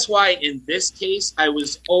think that's why in this case I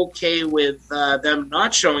was okay with them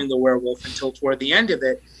not showing the werewolf until toward the end of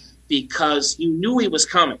it, because you knew he was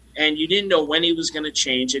coming and you didn't know when he was going to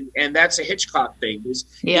change. And that's a Hitchcock thing.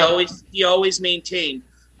 He always maintained,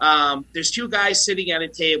 there's two guys sitting at a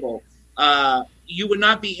table. You would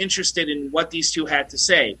not be interested in what these two had to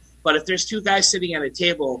say. But if there's two guys sitting at a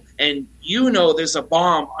table and you know there's a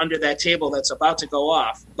bomb under that table that's about to go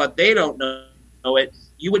off, but they don't know it,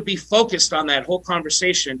 you would be focused on that whole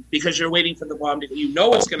conversation because you're waiting for the bomb to, you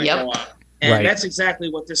know it's going to go off. And that's exactly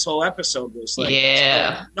what this whole episode was like.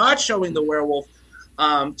 Yeah. Not showing the werewolf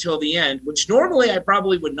till the end, which normally I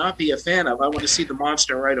probably would not be a fan of. I want to see the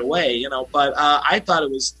monster right away, you know. But I thought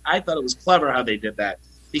it was clever how they did that,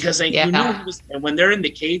 because you knew he was. And when they're in the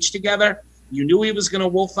cage together, you knew he was going to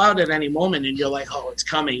wolf out at any moment, and you're like, oh, it's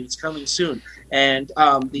coming soon. And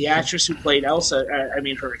the actress who played Elsa, I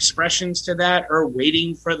mean, her expressions to that, her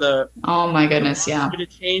waiting for the to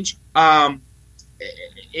change.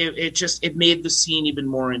 It made the scene even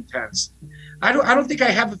more intense. I don't think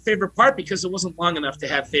I have a favorite part because it wasn't long enough to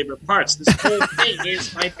have favorite parts. This whole thing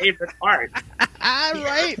is my favorite part.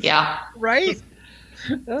 Right? Yeah. Right?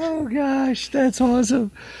 Oh gosh, that's awesome.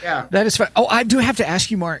 Yeah, that is fun. Oh, I do have to ask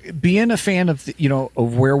you, Mark. Being a fan of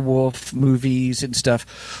of werewolf movies and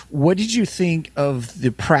stuff, what did you think of the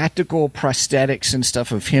practical prosthetics and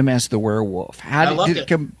stuff of him as the werewolf? I loved it.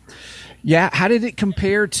 How did it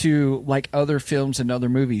compare to like other films and other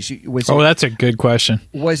movies? That's a good question.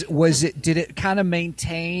 Did it kind of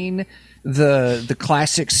maintain the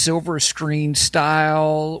classic silver screen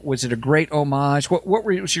style? Was it a great homage? What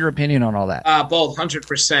was your opinion on all that? Both,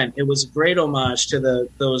 100%. It was a great homage to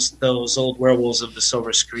those old werewolves of the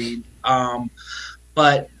silver screen.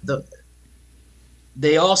 But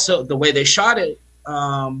they also, the way they shot it,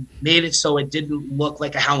 made it so it didn't look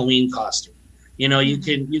like a Halloween costume. You know, you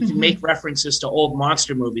can make references to old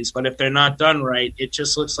monster movies, but if they're not done right, it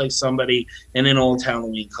just looks like somebody in an old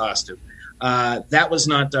Halloween costume. That was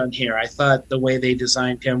not done here. I thought the way they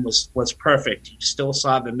designed him was perfect. You still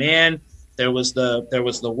saw the man. There was the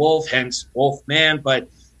wolf, hence Wolf Man, but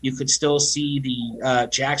you could still see the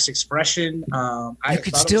Jack's expression. You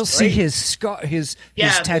could still see his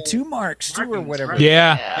tattoo marks too, or whatever.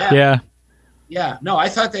 Yeah, no, I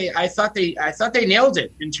thought they nailed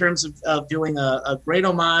it in terms of doing a great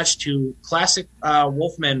homage to classic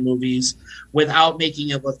Wolfman movies without making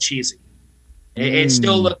it look cheesy. It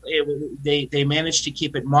still looked. They managed to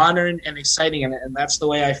keep it modern and exciting, and that's the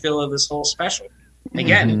way I feel of this whole special.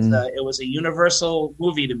 Again, it was a Universal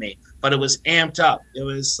movie to me, but it was amped up. It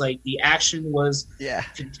was like the action was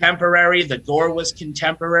contemporary, the gore was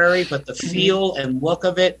contemporary, but the feel and look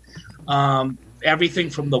of it. Everything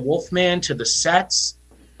from the Wolfman to the sets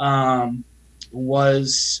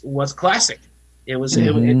was classic. It was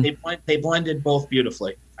Mhm. they blended both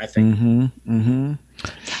beautifully, I think.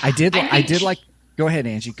 I did like. Go ahead,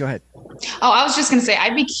 Angie. Go ahead. Oh, I was just gonna say,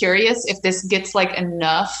 I'd be curious if this gets like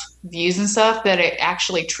enough views and stuff that it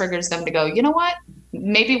actually triggers them to go, you know what?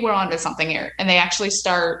 Maybe we're onto something here, and they actually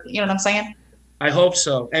start. You know what I'm saying? I hope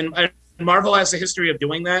so. And Marvel has a history of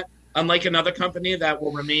doing that. Unlike another company that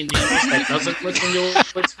will remain nameless that doesn't listen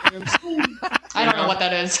to its fans. I don't know what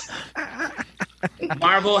that is.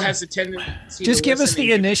 Marvel has a tendency. Just to give us listen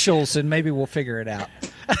the and- initials, and maybe we'll figure it out.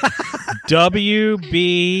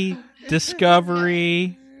 WB,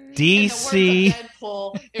 Discovery, DC.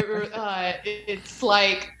 Deadpool, it's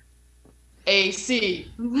like AC.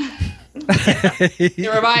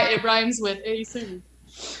 It rhymes with AC.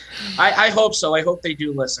 I hope so. I hope they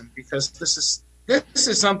do listen because this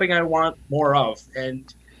is something I want more of,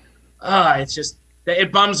 and it's just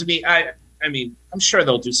it bums me. I mean, I'm sure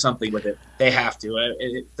they'll do something with it. They have to.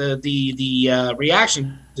 The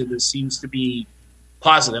reaction to this seems to be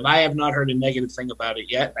positive. I have not heard a negative thing about it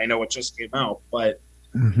yet. I know it just came out, but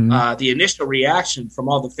the initial reaction from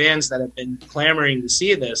all the fans that have been clamoring to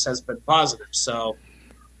see this has been positive. So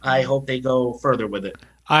I hope they go further with it.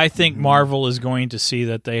 I think Marvel is going to see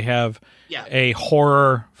that they have Yeah. a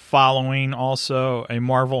horror following, also a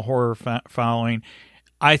Marvel horror following.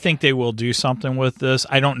 I think they will do something with this.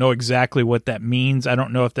 I don't know exactly what that means. I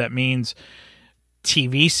don't know if that means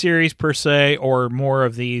TV series per se or more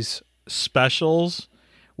of these specials,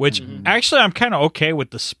 which actually I'm kind of okay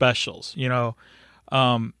with the specials. You know,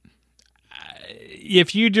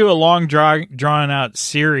 if you do a long drawn out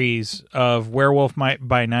series of Werewolf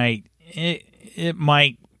by Night, it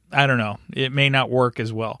might, I don't know, it may not work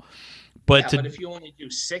as well. But But if you only do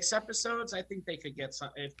 6 episodes, I think they could get some.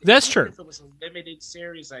 That's true. If it was a limited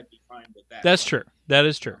series, I'd be fine with that. That's true. That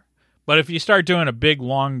is true. But if you start doing a big,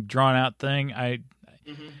 long, drawn-out thing,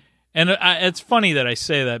 it's funny that I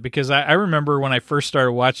say that because I remember when I first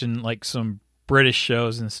started watching like some British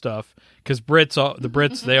shows and stuff, because the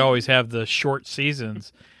Brits they always have the short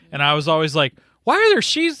seasons, and I was always like, why are there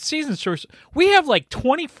seasons short? We have like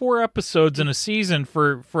 24 episodes in a season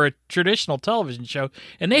for a traditional television show,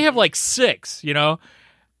 and they have like 6, you know?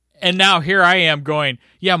 And now here I am going,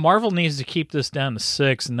 yeah, Marvel needs to keep this down to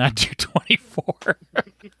 6 and not do 24.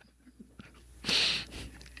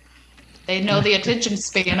 They know the attention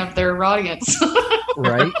span of their audience.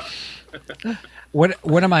 Right. One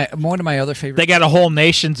of my other favorites. They got a whole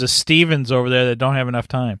nations of Stevens over there that don't have enough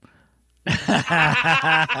time.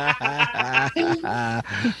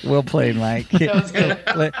 Well played, Mike. That was good.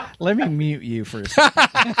 Let me mute you for a second.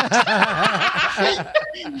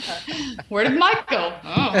 Where did Mike go?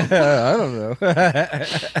 Oh.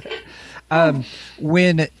 I don't know.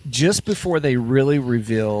 When just before they really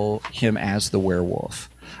reveal him as the werewolf,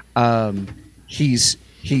 he's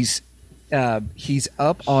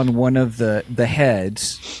up on one of the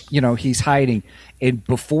heads. You know, he's hiding. And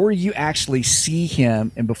before you actually see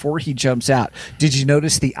him and before he jumps out, did you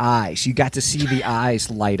notice the eyes? You got to see the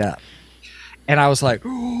eyes light up. And I was like,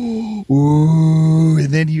 ooh. And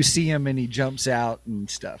then you see him and he jumps out and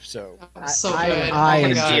stuff. So, So I good. I Oh my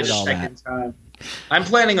enjoyed gosh. all that. Second time. I'm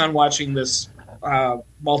planning on watching this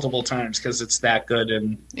multiple times because it's that good,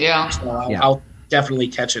 and Yeah. so Yeah. I'll definitely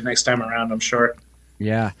catch it next time around. I'm sure.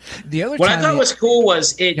 Yeah. The other What time I thought was cool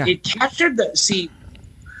was Yeah. it captured the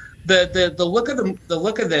look of the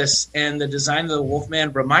look of this and the design of the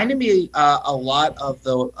Wolfman reminded me a lot of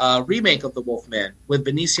the remake of the Wolfman with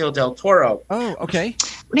Benicio del Toro, Oh, okay.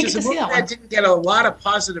 which Didn't is get a to see movie that that one. didn't get a lot of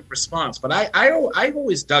positive response. But I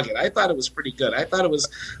always dug it. I thought it was pretty good. I thought it was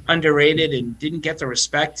underrated and didn't get the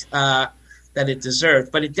respect that it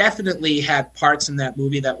deserved. But it definitely had parts in that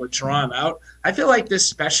movie that were drawn out. I feel like this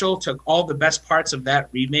special took all the best parts of that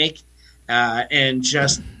remake and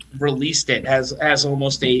just released it as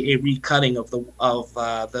almost a recutting of the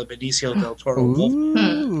Benicio del Toro Wolfman.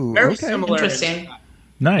 Ooh, Very okay. similar. Interesting.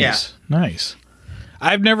 Nice.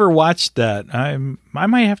 I've never watched that. I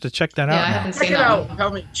might have to check that Yeah, I out now. haven't Check seen it that out. one.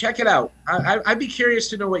 Tell me, check it out. I'd be curious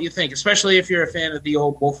to know what you think, especially if you're a fan of the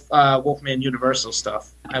old Wolfman Universal stuff.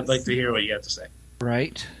 I'd like to hear what you have to say.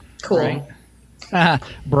 Right. Cool. Right.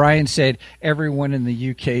 Brian said everyone in the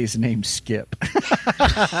UK is named Skip.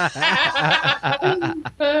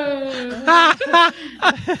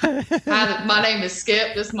 Hi, my name is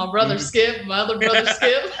Skip. This is my brother Skip. My other brother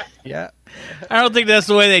Skip. Yeah. I don't think that's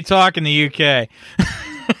the way they talk in the UK.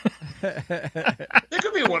 There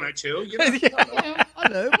could be one or two. You know? I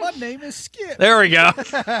know. My name is Skip. There we go.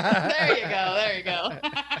 There you go. There you go.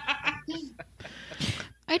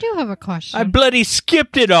 I do have a question. I bloody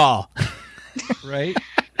skipped it all. Right.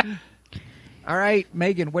 All right,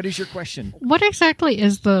 Megan. What is your question? What exactly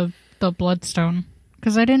is the the Bloodstone?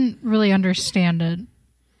 Because I didn't really understand it.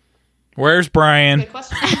 Where's Brian? Good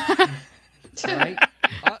question. Right?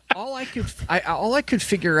 All I could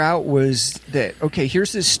figure out was that, okay,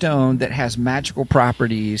 here's this stone that has magical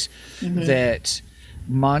properties that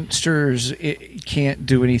monsters can't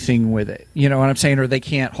do anything with it. You know what I'm saying? Or they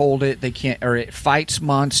can't hold it. They can't, or it fights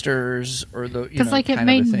monsters, or the Because like it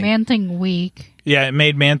made Man-Thing weak, Yeah, it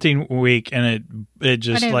made Man-Thing weak, and it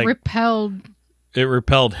just but it like repelled. it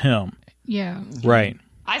repelled him. Yeah. Right.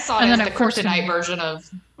 I saw it And as then, the of course, kryptonite version of.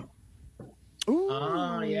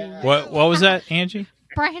 Oh yeah. What was that, Angie?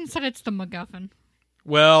 Brian said it's the MacGuffin.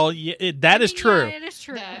 Well, that is true. Yeah, it is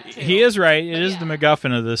true. That too. He is right. It But is yeah. the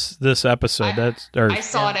MacGuffin of this episode. I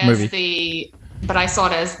saw it as movie. but I saw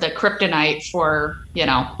it as the kryptonite for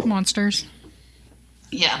Monsters.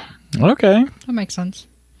 Yeah, Okay. That makes sense.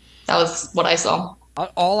 that was what I saw.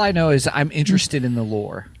 All I know is I'm interested in the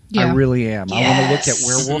lore. I Yeah. really am. I want to look at Yes.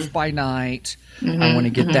 Werewolf by Night. I want to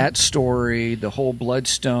get that story, the whole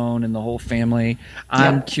Bloodstone and the whole family.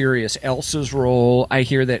 I'm curious. Elsa's role. I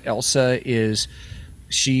hear that Elsa is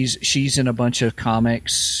she's in a bunch of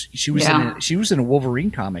comics. She was in a Wolverine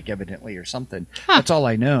comic evidently or something. That's all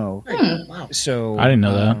I know. Wow. So I didn't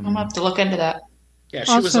know that. I'm gonna have to look into that. Yeah,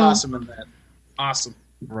 she was Also- awesome in that. Awesome.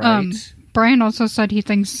 Right. Brian also said he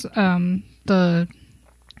thinks the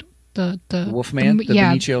Wolfman, the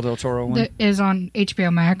Benicio del Toro one. is on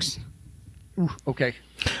HBO Max. Okay.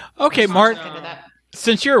 Okay, Mart. Look into that.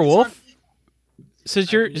 Since you're a wolf, since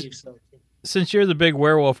I you're believe so. since you're the big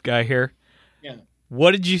werewolf guy here, Yeah.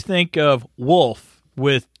 what did you think of Wolf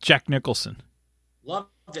with Jack Nicholson? Loved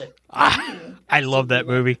it. I love that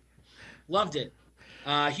movie. Loved it.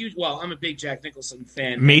 Huge. Well, I'm a big Jack Nicholson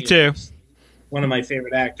fan. Me too. One of my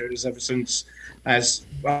favorite actors ever since, as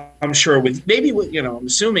I'm sure I'm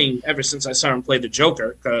assuming ever since I saw him play the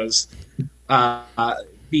Joker, because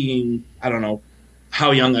being, I don't know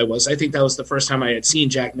how young I was. I think that was the first time I had seen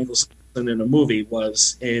Jack Nicholson in a movie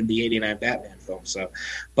was in the '89 Batman film. So,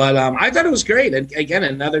 but I thought it was great. And again,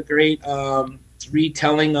 another great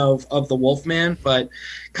retelling of the Wolfman, but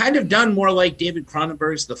kind of done more like David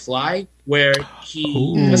Cronenberg's The Fly, where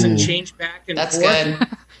he doesn't change back and That's forth. good.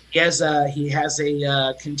 He has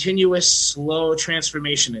a continuous slow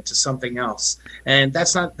transformation into something else, and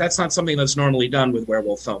that's not something that's normally done with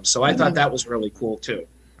werewolf films. So I thought that was really cool too.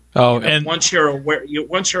 Oh, You know, and once you're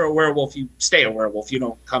a werewolf, you stay a werewolf. You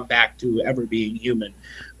don't come back to ever being human,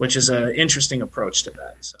 which is an interesting approach to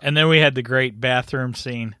that. So. and then we had the great bathroom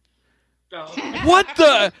scene. Oh, What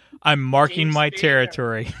the? I'm marking James my Spader.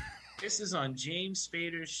 territory. this is on James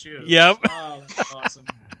Spader's shoes. Yep. Oh, that's awesome.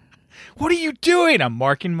 What are you doing? I'm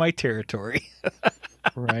marking my territory.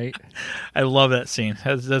 Right. I love that scene.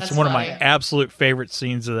 That's one of my funny. absolute favorite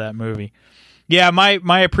scenes of that movie. Yeah,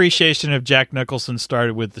 my appreciation of Jack Nicholson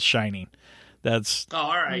started with The Shining. That's Oh,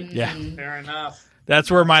 all right. yeah. Fair enough. That's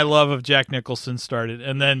where my love of Jack Nicholson started,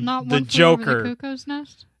 and then Not the One Flew Over Joker. the Cuckoo's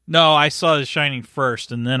Nest. No, I saw The Shining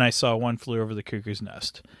first, and then I saw One Flew Over the Cuckoo's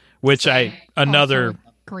Nest, which another Also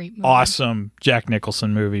a great movie. awesome Jack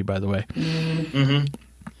Nicholson movie, by the way. Mm-hmm.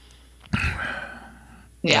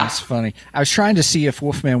 Yeah. That's funny. I was trying to see if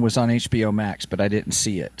Wolfman was on HBO Max, but I didn't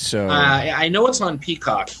see it. So, I know it's on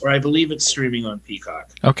Peacock, or I believe it's streaming on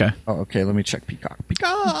Peacock. Okay. okay, let me check Peacock.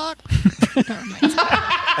 Peacock.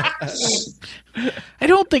 I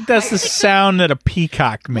don't think that's the sound that a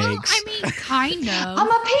peacock makes. Well, I mean, kind of. I'm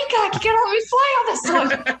a peacock. You can't let me fly on this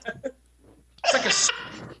one.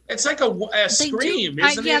 It's like a scream, do,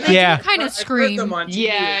 isn't yeah, it? they Yeah. do kind of I've heard scream. them on TV.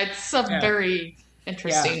 Yeah, it's a Yeah. very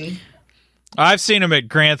interesting. I've seen them at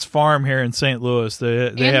Grant's Farm here in St. Louis. They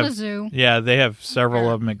And have the zoo. Yeah, they have several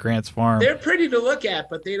of them at Grant's Farm. They're pretty to look at,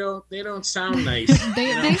 but they don't sound nice.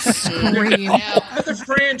 They scream. Yeah. They're the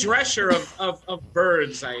Fran Drescher of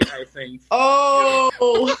birds, I think.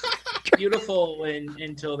 Oh, Beautiful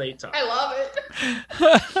until they talk. I love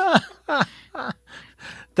it.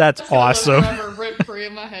 That's awesome. Forever rip free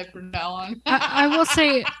in my head from now on. I will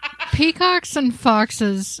say, peacocks and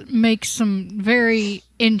foxes make some very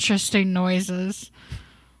interesting noises.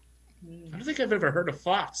 I don't think I've ever heard a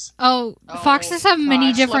fox. Oh, Oh, foxes have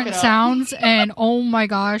many gosh, look different it up. sounds, and oh my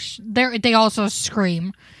gosh, they also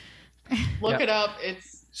scream. Look it up.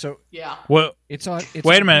 It's So yeah. What? it's on. It's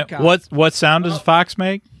Wait a on minute. Peacock. What sound does a fox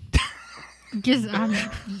make? Just,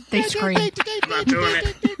 they scream. I'm not doing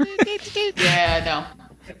it. Yeah, no.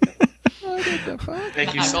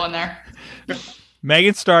 Thank you. Not going there.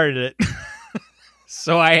 Megan started it,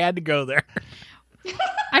 so I had to go there.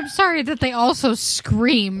 I'm sorry that they also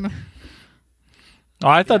scream. Oh,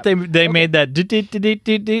 I thought they made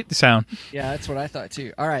that sound. Yeah, that's what I thought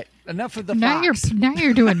too. All right, enough of the Now fox.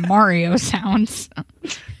 you're doing Mario sounds.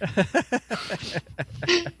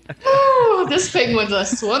 Ooh, this penguin's a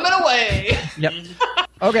swimming away. Yep.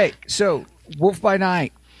 Okay, so Wolf by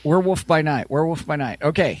Night, Werewolf by Night, Werewolf by Night.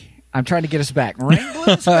 Okay, I'm trying to get us back. Wrangling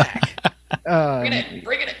us back. Bring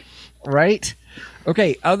it in. Right?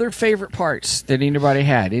 Okay, other favorite parts that anybody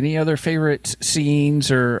had? Any other favorite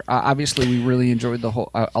scenes? Or obviously, we really enjoyed the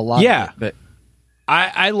whole a lot. Yeah. of it, but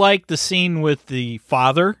I like the scene with the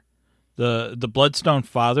father, the Bloodstone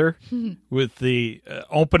father, with the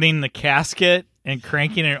opening the casket and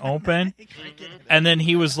cranking it open, and then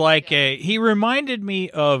he was like he reminded me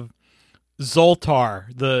of Zoltar,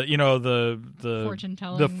 the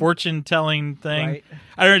fortune telling thing. Right.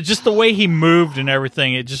 I don't know, just the way he moved and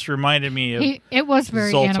everything. It just reminded me of It was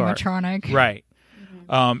very Zoltar. animatronic. Right.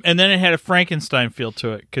 And then it had a Frankenstein feel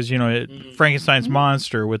to it because Frankenstein's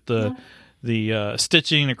monster with the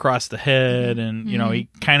stitching across the head, and he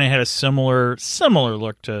kind of had a similar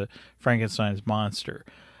look to Frankenstein's monster.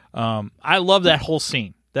 I love that whole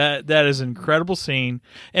scene. That is an incredible scene,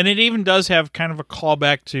 and it even does have kind of a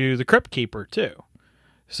callback to the Crypt Keeper too.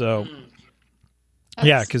 So,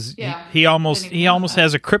 because he almost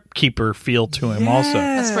has a Crypt Keeper feel to him. Also,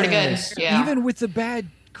 That's pretty good. Yeah. Even with the bad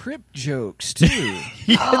crypt jokes too.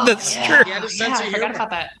 that's true. He had a sense of I humor. forgot about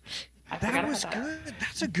that. That was good.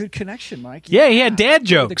 That's a good connection, Mike. Yeah, he had dad The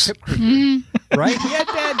jokes. Crypt Keeper, right? He had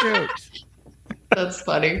dad jokes. That's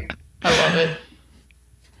funny. I love it.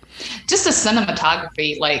 Just the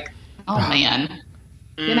cinematography, man.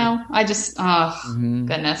 I just,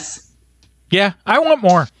 goodness. Yeah, I want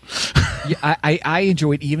more. Yeah, I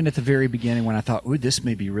enjoyed even at the very beginning when I thought, "Ooh, this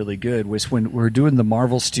may be really good." Was when we're doing the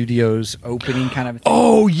Marvel Studios opening kind of thing.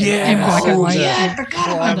 Oh yeah, In black and white. Yeah, I forgot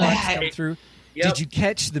about Lights that. come through. Yep. Did you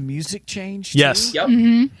catch the music change? Yes. too?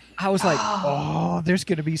 Yep. I was like, "Oh, there's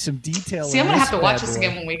going to be some detail." See, in I'm going to this have to watch bad this boy."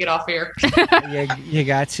 again when we get off here. You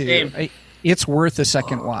got to. Same. It's worth a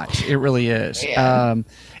second watch. It really is. Yeah.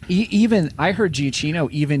 Even I heard Giacchino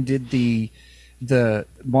even did the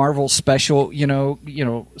Marvel special,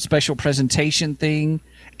 special presentation thing,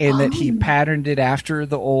 and that he patterned it after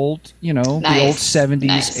the old, the old Nice. 70s,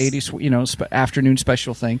 Nice. 80s, afternoon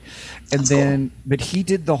special thing, and then but he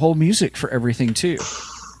did the whole music for everything too.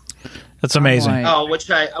 That's amazing. Like, Oh, which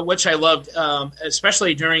I loved,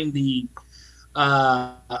 especially during the,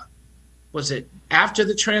 was it after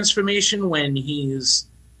the transformation when he's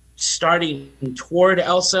starting toward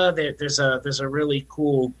Elsa? There's a really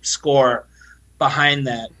cool score behind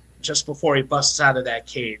that just before he busts out of that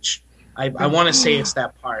cage. I want to say it's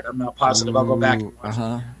that part. I'm not positive. I'll go back and watch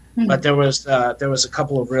it. But there was a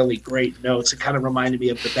couple of really great notes. It kind of reminded me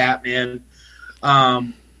of the Batman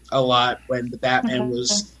a lot when the Batman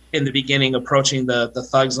was in the beginning approaching the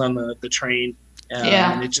thugs on the train.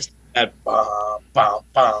 And it just that bum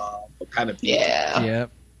kind of beat. Yeah.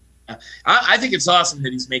 Yep. I think it's awesome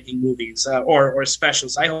that he's making movies or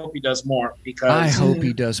specials. I hope he does more because I hope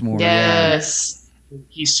he does more. yeah. Yes.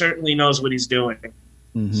 he certainly knows what he's doing.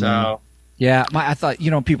 Mhm. So Yeah, I thought, he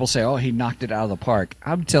people say, "Oh, he knocked it out of the park."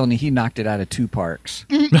 I'm telling you, he knocked it out of 2 parks.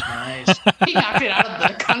 nice. He knocked it out of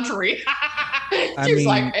the country. I She was mean-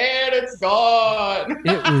 like, and it's gone.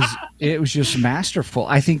 It was just masterful.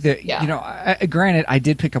 I think that granted, I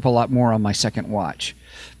did pick up a lot more on my second watch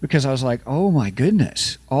because I was like, "Oh my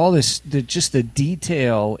goodness, all this, just the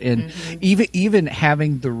detail and even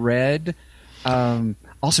having the red."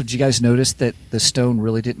 Also, did you guys notice that the stone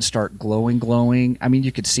really didn't start glowing? I mean,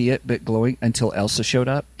 you could see it, but glowing until Elsa showed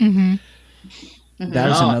up. Mm-hmm. That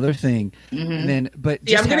was No. another thing. And then, but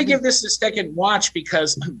Yeah, just I'm going to having- give this a second watch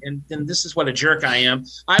because, and this is what a jerk I am.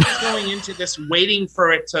 I was going into this waiting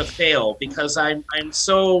for it to fail because I'm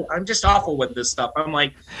just awful with this stuff. I'm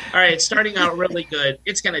like, all right, it's starting out really good.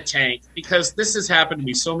 It's going to tank because this has happened to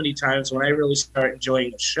me so many times when I really start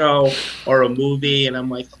enjoying a show or a movie, and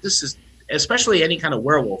I'm like, this is, especially any kind of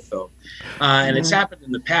werewolf film. And it's happened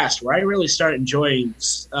in the past where I really start enjoying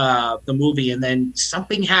the movie and then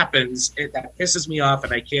something happens that pisses me off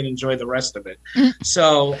and I can't enjoy the rest of it.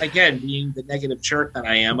 So again, being the negative jerk that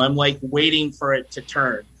I am, I'm like waiting for it to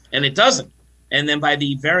turn and it doesn't. And then by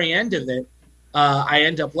the very end of it, I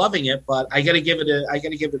end up loving it, but I got to give it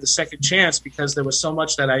a second chance because there was so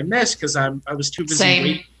much that I missed because I was too busy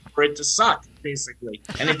waiting for it to suck, basically.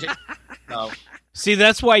 And it didn't. So. See,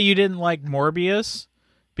 that's why you didn't like Morbius,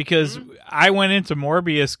 because I went into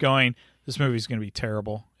Morbius going, "This movie's going to be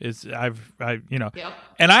terrible."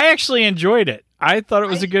 And I actually enjoyed it. I thought it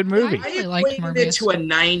was a good movie. I really liked equated it Morbius. to a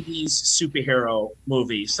 '90s superhero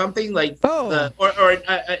movie, something like Oh. or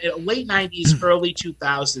a late '90s, early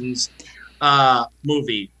 2000s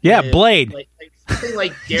movie. Yeah, Blade. Something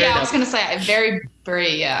like Daredevil. Yeah, I was gonna say very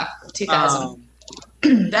 2000.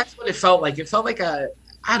 That's what it felt like. It felt like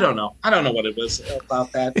I don't know what it was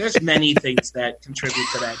about that. There's many things that contribute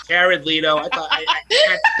to that. Jared Leto. I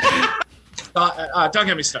thought. Don't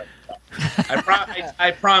get me started.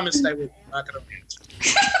 I promised I was not going to rant.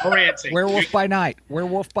 No ranting. Werewolf by Night.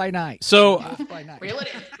 Werewolf by Night. So Werewolf by Night. Reel it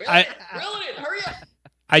in. Reel I- it in. Reel it in. Hurry up.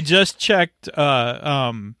 I just checked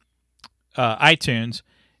iTunes,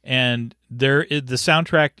 and the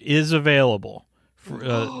soundtrack is available. For,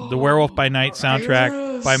 the Werewolf by Night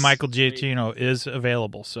soundtrack by Michael Giacchino is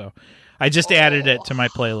available. So I just added it to my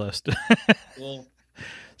playlist. Cool.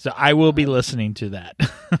 So I will be listening to that.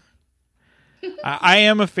 I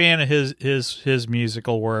am a fan of his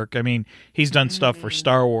musical work. I mean, he's done stuff for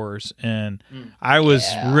Star Wars, and I was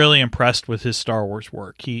really impressed with his Star Wars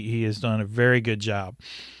work. He has done a very good job.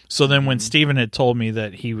 So then when Steven had told me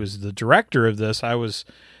that he was the director of this, I was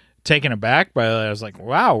taken aback by that. I was like,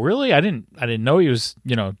 wow, really? I didn't know he was,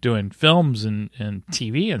 doing films and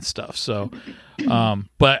TV and stuff. So,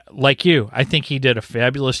 but like you, I think he did a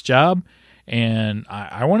fabulous job, and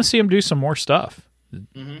I want to see him do some more stuff.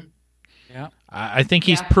 Mm-hmm. Yeah. I think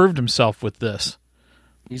he's proved himself with this.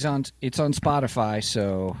 It's on Spotify,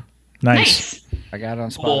 so Nice. I got it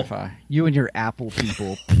on Cool. Spotify. You and your Apple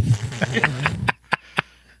people.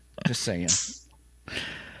 Just saying.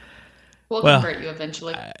 We'll Well, convert you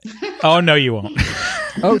eventually. Oh, no, you won't.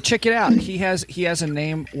 Oh, check it out. He has a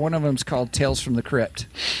name. One of them's called Tales from the Crypt.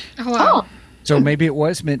 Oh, wow. So maybe it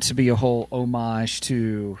was meant to be a whole homage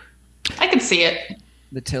to I can see it.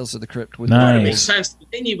 the Tales of the Crypt. With Nice. It makes sense. The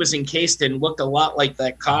thing he was encased in looked a lot like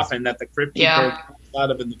that coffin that the Crypt Keeper Yeah. comes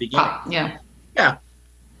out of in the beginning. Yeah.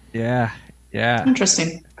 Yeah. Yeah.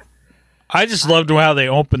 Interesting. I just loved how they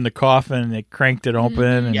opened the coffin and they cranked it open.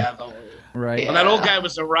 And Yeah. Right. Well, that old guy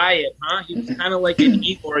was a riot, huh? He was kind of like an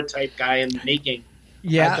Igor type guy in the making.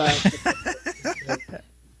 Yeah. I thought-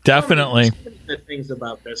 definitely. So many good things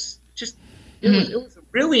about this. Just it was a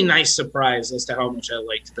really nice surprise as to how much I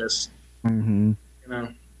liked this. Mm-hmm. You know,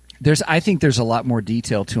 I think there's a lot more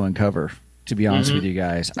detail to uncover, to be honest with you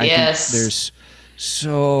guys. I Yes. think there's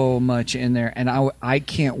so much in there, and I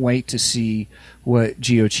can't wait to see what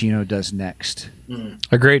Giacchino does next.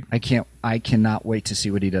 Agreed. I cannot wait to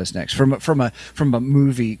see what he does next from a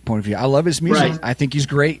movie point of view. I love his music. Right. I think he's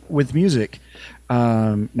great with music.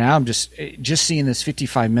 Now I'm just seeing this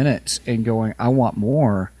 55 minutes and going, I want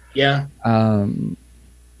more. yeah.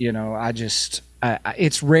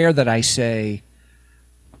 It's rare that I say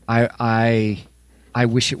I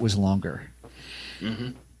wish it was longer. I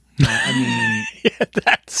mean, Yeah,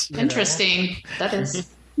 that's Interesting. That is.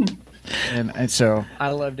 and so I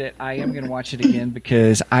loved it. I am going to watch it again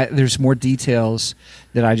because there's more details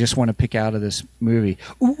that I just want to pick out of this movie.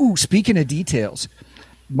 Ooh, speaking of details,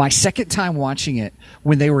 my second time watching it,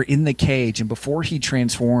 when they were in the cage and before he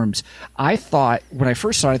transforms, when I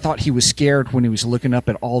first saw it, I thought he was scared when he was looking up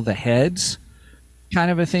at all the heads, kind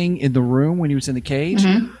of a thing in the room when he was in the cage.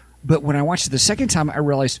 But when I watched it the second time, I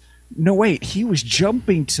realized, no, wait, he was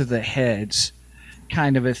jumping to the heads,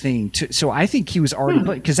 kind of a thing. So I think he was already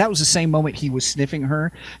because that was the same moment he was sniffing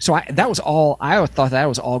her. So I thought that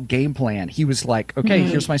was all game plan. He was like, okay,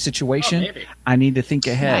 here's my situation. Oh, maybe. I need to think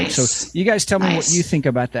ahead. Nice. So you guys tell me what Nice. you think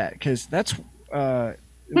about that, because that's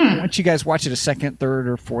once you guys watch it a second, third,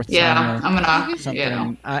 or fourth Yeah. time, I'm or gonna. something.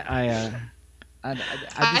 Yeah. I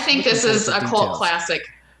I think this is a cult classic.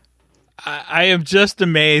 I am just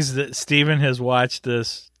amazed that Steven has watched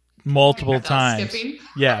this multiple Without times. skipping.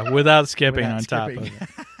 Yeah, without skipping Without on top skipping. of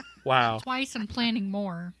it. Wow. Twice and planning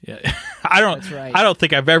more. Yeah. I don't That's right. I don't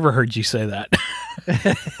think I've ever heard you say that.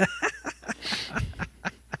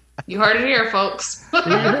 You heard it here, folks. You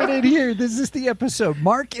heard it here. This is the episode.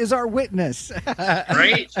 Mark is our witness.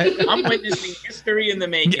 Right? I'm witnessing history in the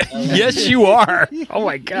making. Yes, you are. Oh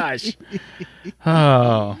my gosh.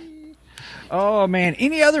 Oh. Oh man!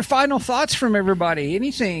 Any other final thoughts from everybody?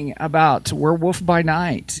 Anything about Werewolf by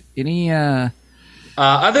Night? Any? Other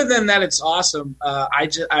than that, it's awesome. I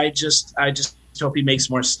just hope he makes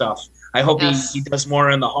more stuff. I hope Yes. he does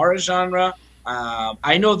more in the horror genre.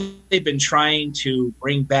 I know that they've been trying to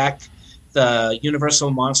bring back the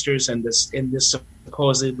Universal monsters in this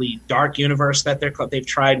supposedly dark universe that they've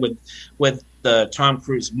tried with the Tom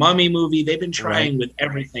Cruise Mummy movie. They've been trying with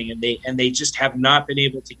everything, and they just have not been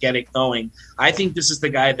able to get it going. I think this is the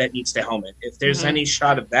guy that needs to helm it. If there's any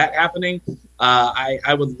shot of that happening,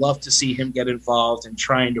 I would love to see him get involved in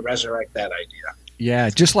trying to resurrect that idea.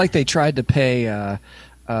 Yeah, just like they tried to pay.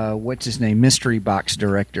 What's his name? Mystery Box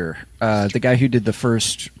director, the guy who did the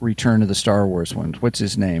first Return of the Star Wars ones. What's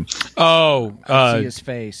his name? Oh, See his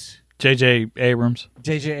face. J.J. Abrams.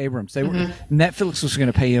 J.J. Abrams. They were Netflix was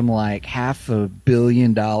going to pay him like $500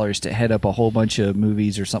 million to head up a whole bunch of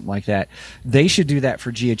movies or something like that. They should do that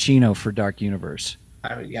for Giacchino for Dark Universe.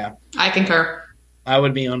 Yeah, I concur. I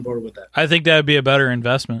would be on board with that. I think that would be a better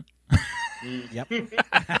investment. Yep.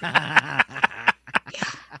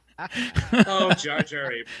 Oh, Jar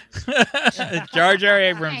Jar Abrams. Jar Jar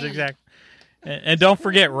Abrams, exactly. And don't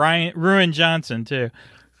forget Ruin Johnson too.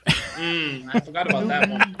 I forgot about that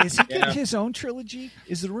one. Is he getting his own trilogy?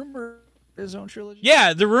 Is the rumor his own trilogy?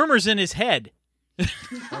 Yeah, the rumor's in his head. Okay.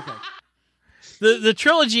 The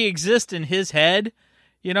trilogy exists in his head,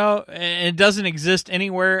 you know, and it doesn't exist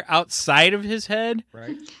anywhere outside of his head.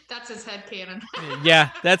 Right. That's his head canon. Yeah,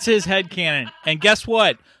 that's his head canon. And guess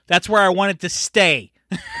what? That's where I want it to stay.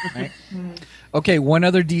 Right. Okay, one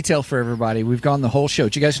other detail for everybody. We've gone the whole show.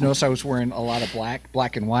 Did you guys notice I was wearing a lot of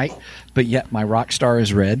black and white, but yet my rock star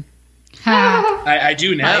is red? Ha, I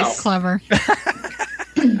do now. Nice. clever.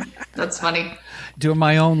 That's funny. Doing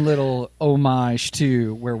my own little homage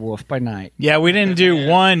to Werewolf by Night. Yeah, we didn't do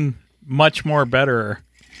one much more better.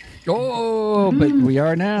 Oh, but we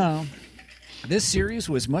are now. This series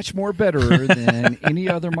was much more better than any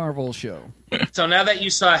other Marvel show. So now that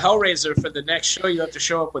you saw Hellraiser, for the next show, you have to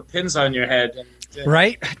show up with pins on your head. And,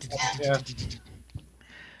 Right? Yeah.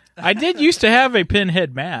 I did used to have a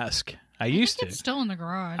pinhead mask. I used to. It's still in the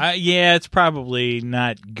garage. Yeah, it's probably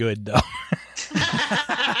not good though.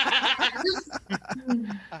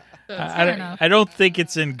 enough. I don't think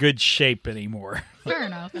it's in good shape anymore. Fair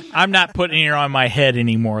enough. I'm not putting it on my head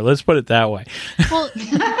anymore. Let's put it that way. Well,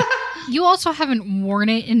 you also haven't worn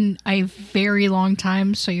it in a very long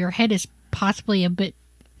time, so your head is possibly a bit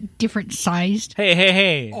different sized.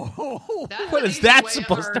 Hey. Oh, What is that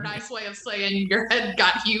supposed to mean? Nice way of saying your head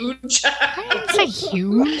got huge. I didn't say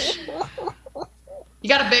huge. You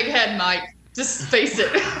got a big head, Mike. Just face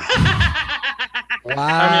it.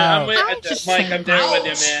 wow. Mike, I'm there with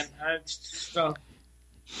you, man.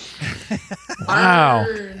 Wow.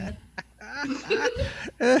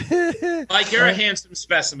 Mike, you're a handsome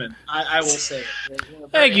specimen. I will say it.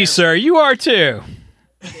 Thank you, sir. You are too.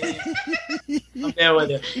 I'm there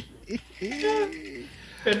with you.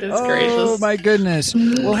 Goodness Oh, gracious. my goodness.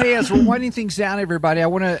 Well, hey, as we're winding things down, everybody, I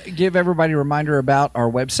want to give everybody a reminder about our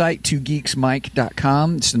website,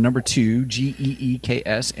 2geeksmike.com. It's the number 2,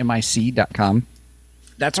 GEEKSMIC.com.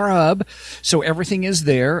 That's our hub, so everything is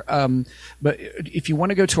there. But if you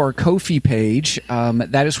want to go to our Ko-fi page,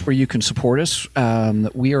 that is where you can support us.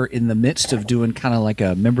 We are in the midst of doing kind of like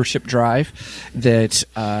a membership drive that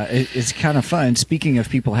is kind of fun. Speaking of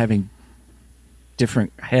people having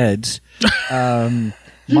different heads, Mike,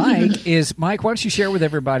 why don't you share with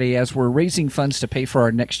everybody as we're raising funds to pay for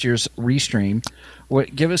our next year's restream?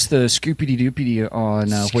 Give us the scoopity-doopity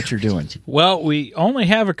on what you're doing. Well, we only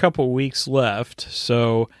have a couple weeks left,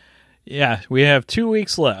 so yeah, we have 2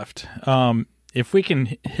 weeks left. If we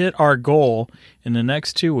can hit our goal in the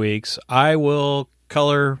next 2 weeks, I will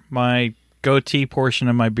color my goatee portion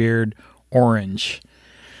of my beard orange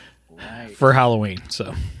for Halloween.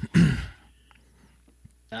 So,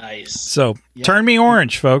 Nice. so turn me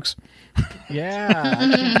orange, folks. Yeah,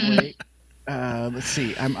 I can't wait. Let's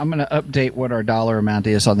see. I'm going to update what our dollar amount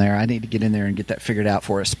is on there. I need to get in there and get that figured out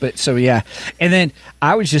for us. But so yeah, and then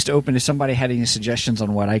I was just open if somebody had any suggestions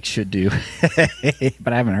on what I should do,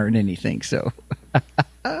 but I haven't heard anything. So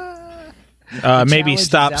Maybe challenge is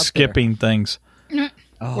stop out skipping things.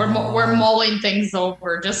 We're mulling things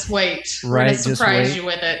over. Just wait. We're Right, gonna just surprise wait. you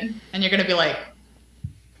with it, and you're gonna be like,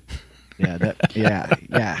 yeah.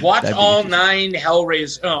 Watch That'd be all interesting. 9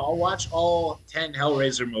 Hellraiser. Oh, watch all 10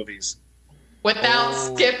 Hellraiser movies without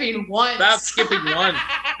skipping once. without skipping one.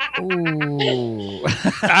 Ooh.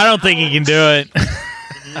 I don't think he can do it.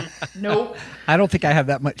 Nope. I don't think I have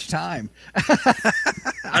that much time. I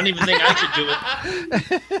don't even think I could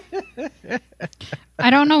do it.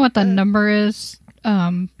 I don't know what the number is,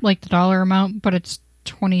 like the dollar amount, but it's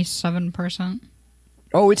 27%.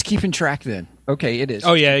 Oh, it's keeping track then. Okay, it is.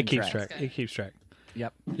 Oh It's yeah, it keeping keeps track. It keeps track.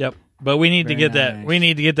 Yep. Yep. But we need to Very get that. nice. We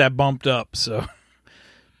need to get that bumped up. So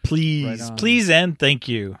please, Right on. please, and thank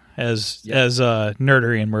you, as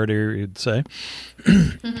Nerdery and Murder would say.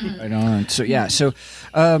 Right on. So yeah, so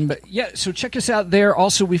so check us out there.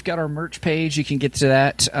 Also, we've got our merch page. You can get to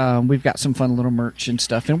that. We've got some fun little merch and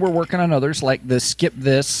stuff, and we're working on others like the Skip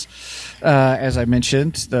This. As I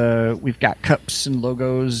mentioned, we've got cups and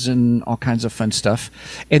logos and all kinds of fun stuff.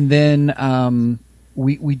 And then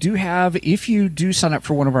we do have, if you do sign up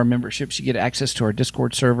for one of our memberships, you get access to our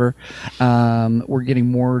Discord server. We're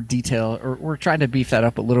getting more detail, or we're trying to beef that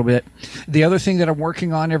up a little bit. The other thing that I'm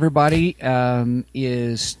working on, everybody,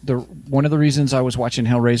 is one of the reasons I was watching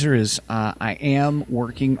Hellraiser is I am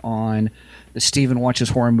working on the Steven Watches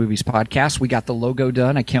Horror Movies podcast. We got the logo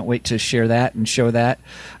done. I can't wait to share that and show that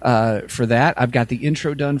for that. I've got the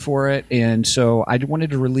intro done for it, and so I wanted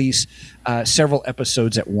to release several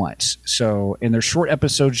episodes at once. So, and they're short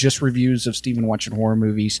episodes, just reviews of Steven Watching Horror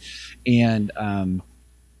Movies, and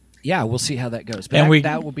yeah, we'll see how that goes. But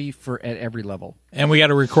that will be at every level. And we got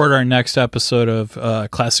to record our next episode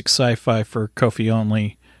of Classic Sci-Fi for Ko-fi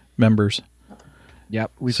only members.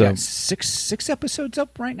 Yep, we've got six episodes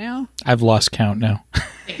up right now. I've lost count now.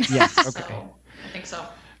 Yeah, okay. I think so.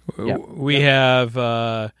 Yep. We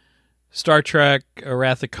have Star Trek,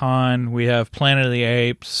 Wrath of Khan. We have Planet of the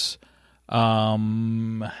Apes.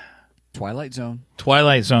 Twilight Zone.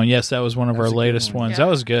 Twilight Zone. Yes, that was one of our was a good latest one. ones. Yeah. That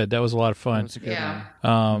was good. That was a lot of That fun. was a good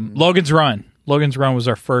one. Logan's Run. Logan's Run was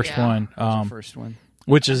our first Yeah. one, That was the first one.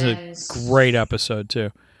 which is And a then great episode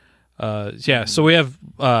too. Yeah, so we have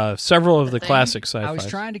several of the Thing? classic sci-fi. I was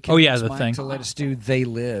trying to oh yeah, convince the Mike thing. to let us do They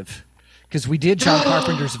Live, because we did John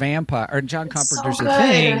Carpenter's Vampire, or John Carpenter's so The good.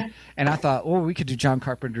 Thing, and I thought, oh, we could do John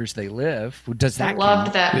Carpenter's They Live. Well, does I that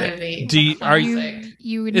loved count? that movie. Are Classic.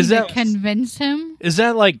 You would Is need to that- convince him. Is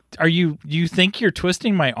that like? Are you think you're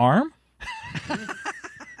twisting my arm?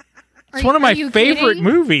 It's one of my favorite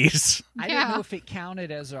movies. I Yeah. didn't know if it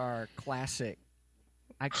counted as our classic.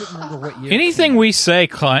 I couldn't remember what year. Anything we say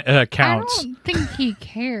counts. I don't think he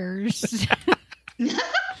cares.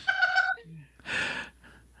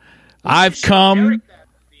 I've come.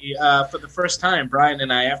 For the first time, Brian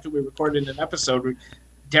and I, after we recorded an episode,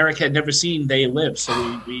 Derek had never seen They Live,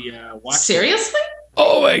 so we watched it. Seriously?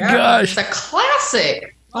 Oh my gosh! It's a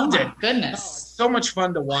classic. Oh Loved my it. goodness. So much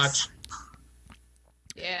fun to watch.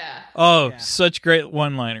 Yeah. Oh, such great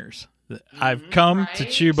one-liners. I've come to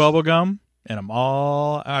Right. chew bubblegum, and I'm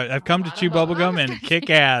all. I've come to chew bubblegum and kick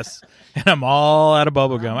ass, and I'm all out of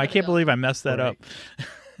bubblegum. I can't believe I messed that up.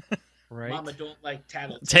 Right. Mama don't like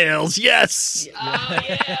tattletales. Tails, yes. Oh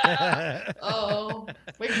yeah. Oh,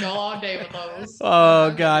 we can go all day with those.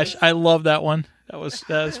 Oh gosh, I love that one. That was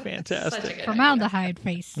Such a fantastic. good idea. Formaldehyde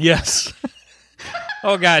face. Yes.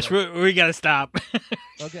 Oh gosh, we got to stop.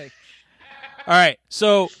 Okay. All right.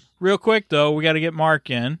 So real quick though, we got to get Mark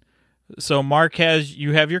in. So Mark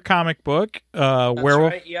you have your comic book, That's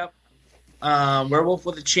Werewolf. right, yep. Werewolf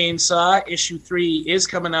with a Chainsaw issue 3 is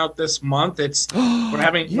coming out this month. It's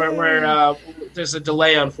there's a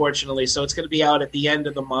delay, unfortunately, so it's going to be out at the end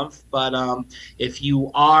of the month. But if you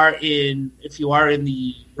are in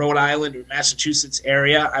the Rhode Island or Massachusetts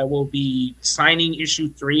area, I will be signing issue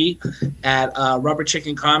 3 at Rubber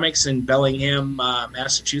Chicken Comics in Bellingham,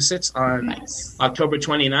 Massachusetts on Nice. October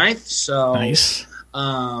 29th. So Nice.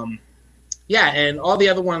 yeah, and all the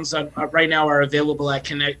other ones right now are available at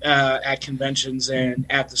conventions and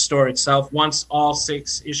at the store itself. Once all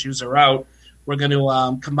 6 issues are out, we're going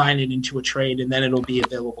to combine it into a trade, and then it'll be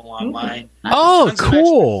available online. Oh, Tons of extra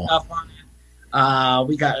cool. stuff on it.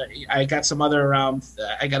 I got some other.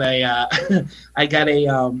 I got an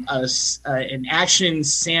action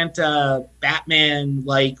Santa Batman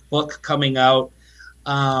like book coming out.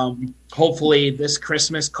 Hopefully this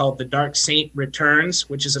Christmas, called The Dark Saint Returns,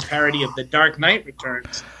 which is a parody of The Dark Knight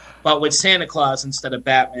Returns, but with Santa Claus instead of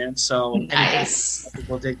Batman. So Nice.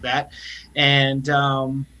 people dig that, and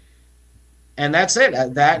that's it.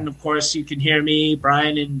 That, and of course you can hear me,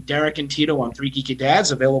 Brian, and Derek and Tito on Three Geeky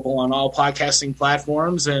Dads, available on all podcasting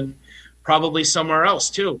platforms and probably somewhere else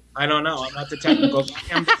too. I don't know. I'm not the technical guy.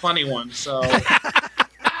 I'm the funny one. So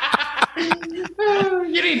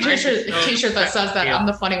You need a t-shirt that says that. I'm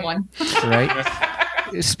the funny one. Right.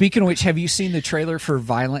 Speaking of which, have you seen the trailer for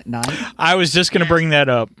Violent Night? I was just going to bring that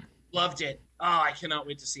up. loved it. Oh, I cannot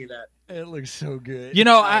wait to see that. It looks so good. You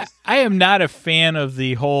know, I am not a fan of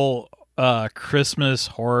the whole Christmas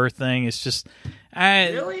horror thing. It's just,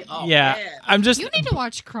 Really? Oh, yeah. man. I'm just, You need to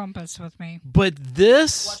watch Krampus with me. but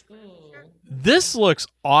this looks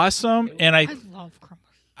awesome, and I love Krampus.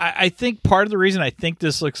 I think part of the reason I think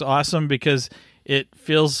this looks awesome because it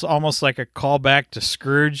feels almost like a callback to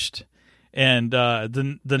Scrooged and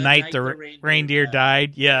the night the reindeer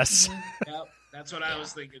died. Yes, Yep, that's what I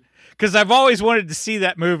was thinking. because I've always wanted to see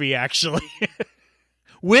that movie actually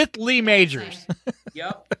with Lee Majors.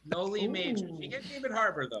 Yep, no Lee Majors. You get David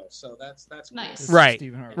Harbour though, so that's cool. Nice. Right,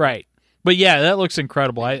 Stephen Harper. right. But yeah, that looks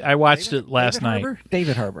incredible. I watched it last night.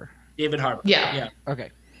 David Harbour? David Harbour. Yeah. Yeah. Okay.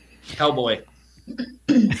 Hellboy.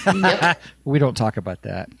 Yep. We don't talk about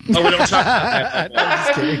that. Oh, we don't talk about that. I'm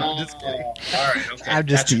just kidding. I'm just kidding. All right, okay. I'm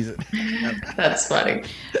just Gotcha. teasing. That's funny.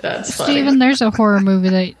 That's funny. Steven, there's a horror movie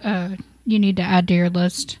that you need to add to your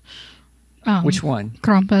list. Which one?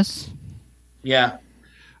 Krampus. Yeah.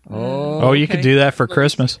 Oh, you could do that for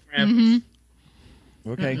Christmas.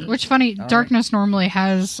 Okay. Which funny, Darkness normally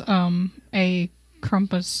has a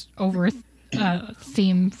Krampus over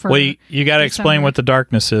theme for. Well, you got to explain December. what the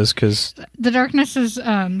darkness is, because The Darkness is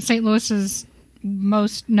St. Louis's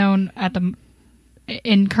most known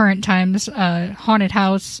in current times haunted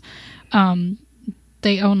house.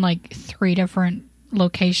 They own like 3 different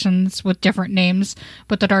locations with different names,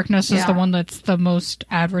 but the Darkness is the one that's the most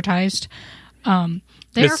advertised.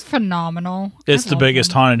 They are phenomenal. it's I the love biggest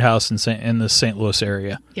them. haunted house in the St. Louis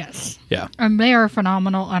area. Yes. Yeah. And they are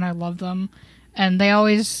phenomenal, and I love them. And they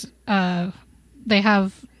always they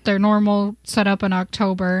have their normal setup in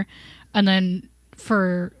October, and then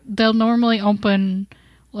they'll normally open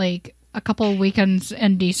like a couple of weekends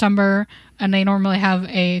in December, and they normally have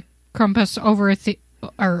a Krampus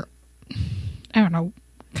or I don't know,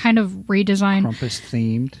 kind of redesign. Krampus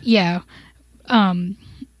themed. Yeah.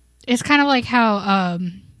 It's kind of like how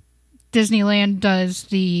Disneyland does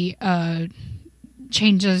the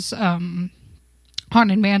changes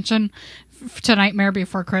Haunted Mansion to Nightmare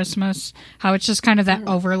Before Christmas. How it's just kind of that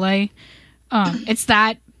overlay. It's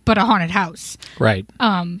that, but a haunted house. Right.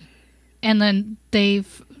 And then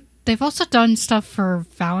they've also done stuff for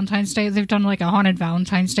Valentine's Day. They've done like a haunted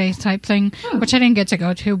Valentine's Day type thing, which I didn't get to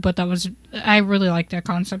go to, but I really like that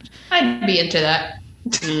concept. I'd be into that.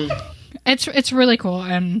 It's really cool,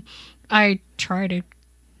 and I've tried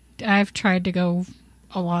to go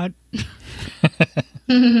a lot.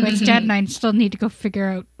 Which Dad and I still need to go figure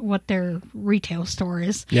out what their retail store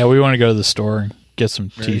is. Yeah, we want to go to the store and get some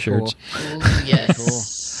T-shirts. Cool. Ooh,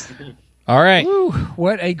 yes. All right. Woo,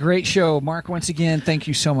 what a great show. Mark, once again, thank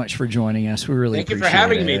you so much for joining us. We really Thank you for appreciate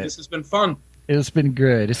having me. it. This has been fun. It's been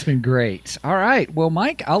good. It's been great. All right. Well,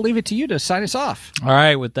 Mike, I'll leave it to you to sign us off. All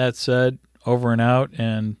right. With that said, over and out.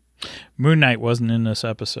 And Moon Knight wasn't in this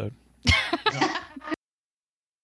episode.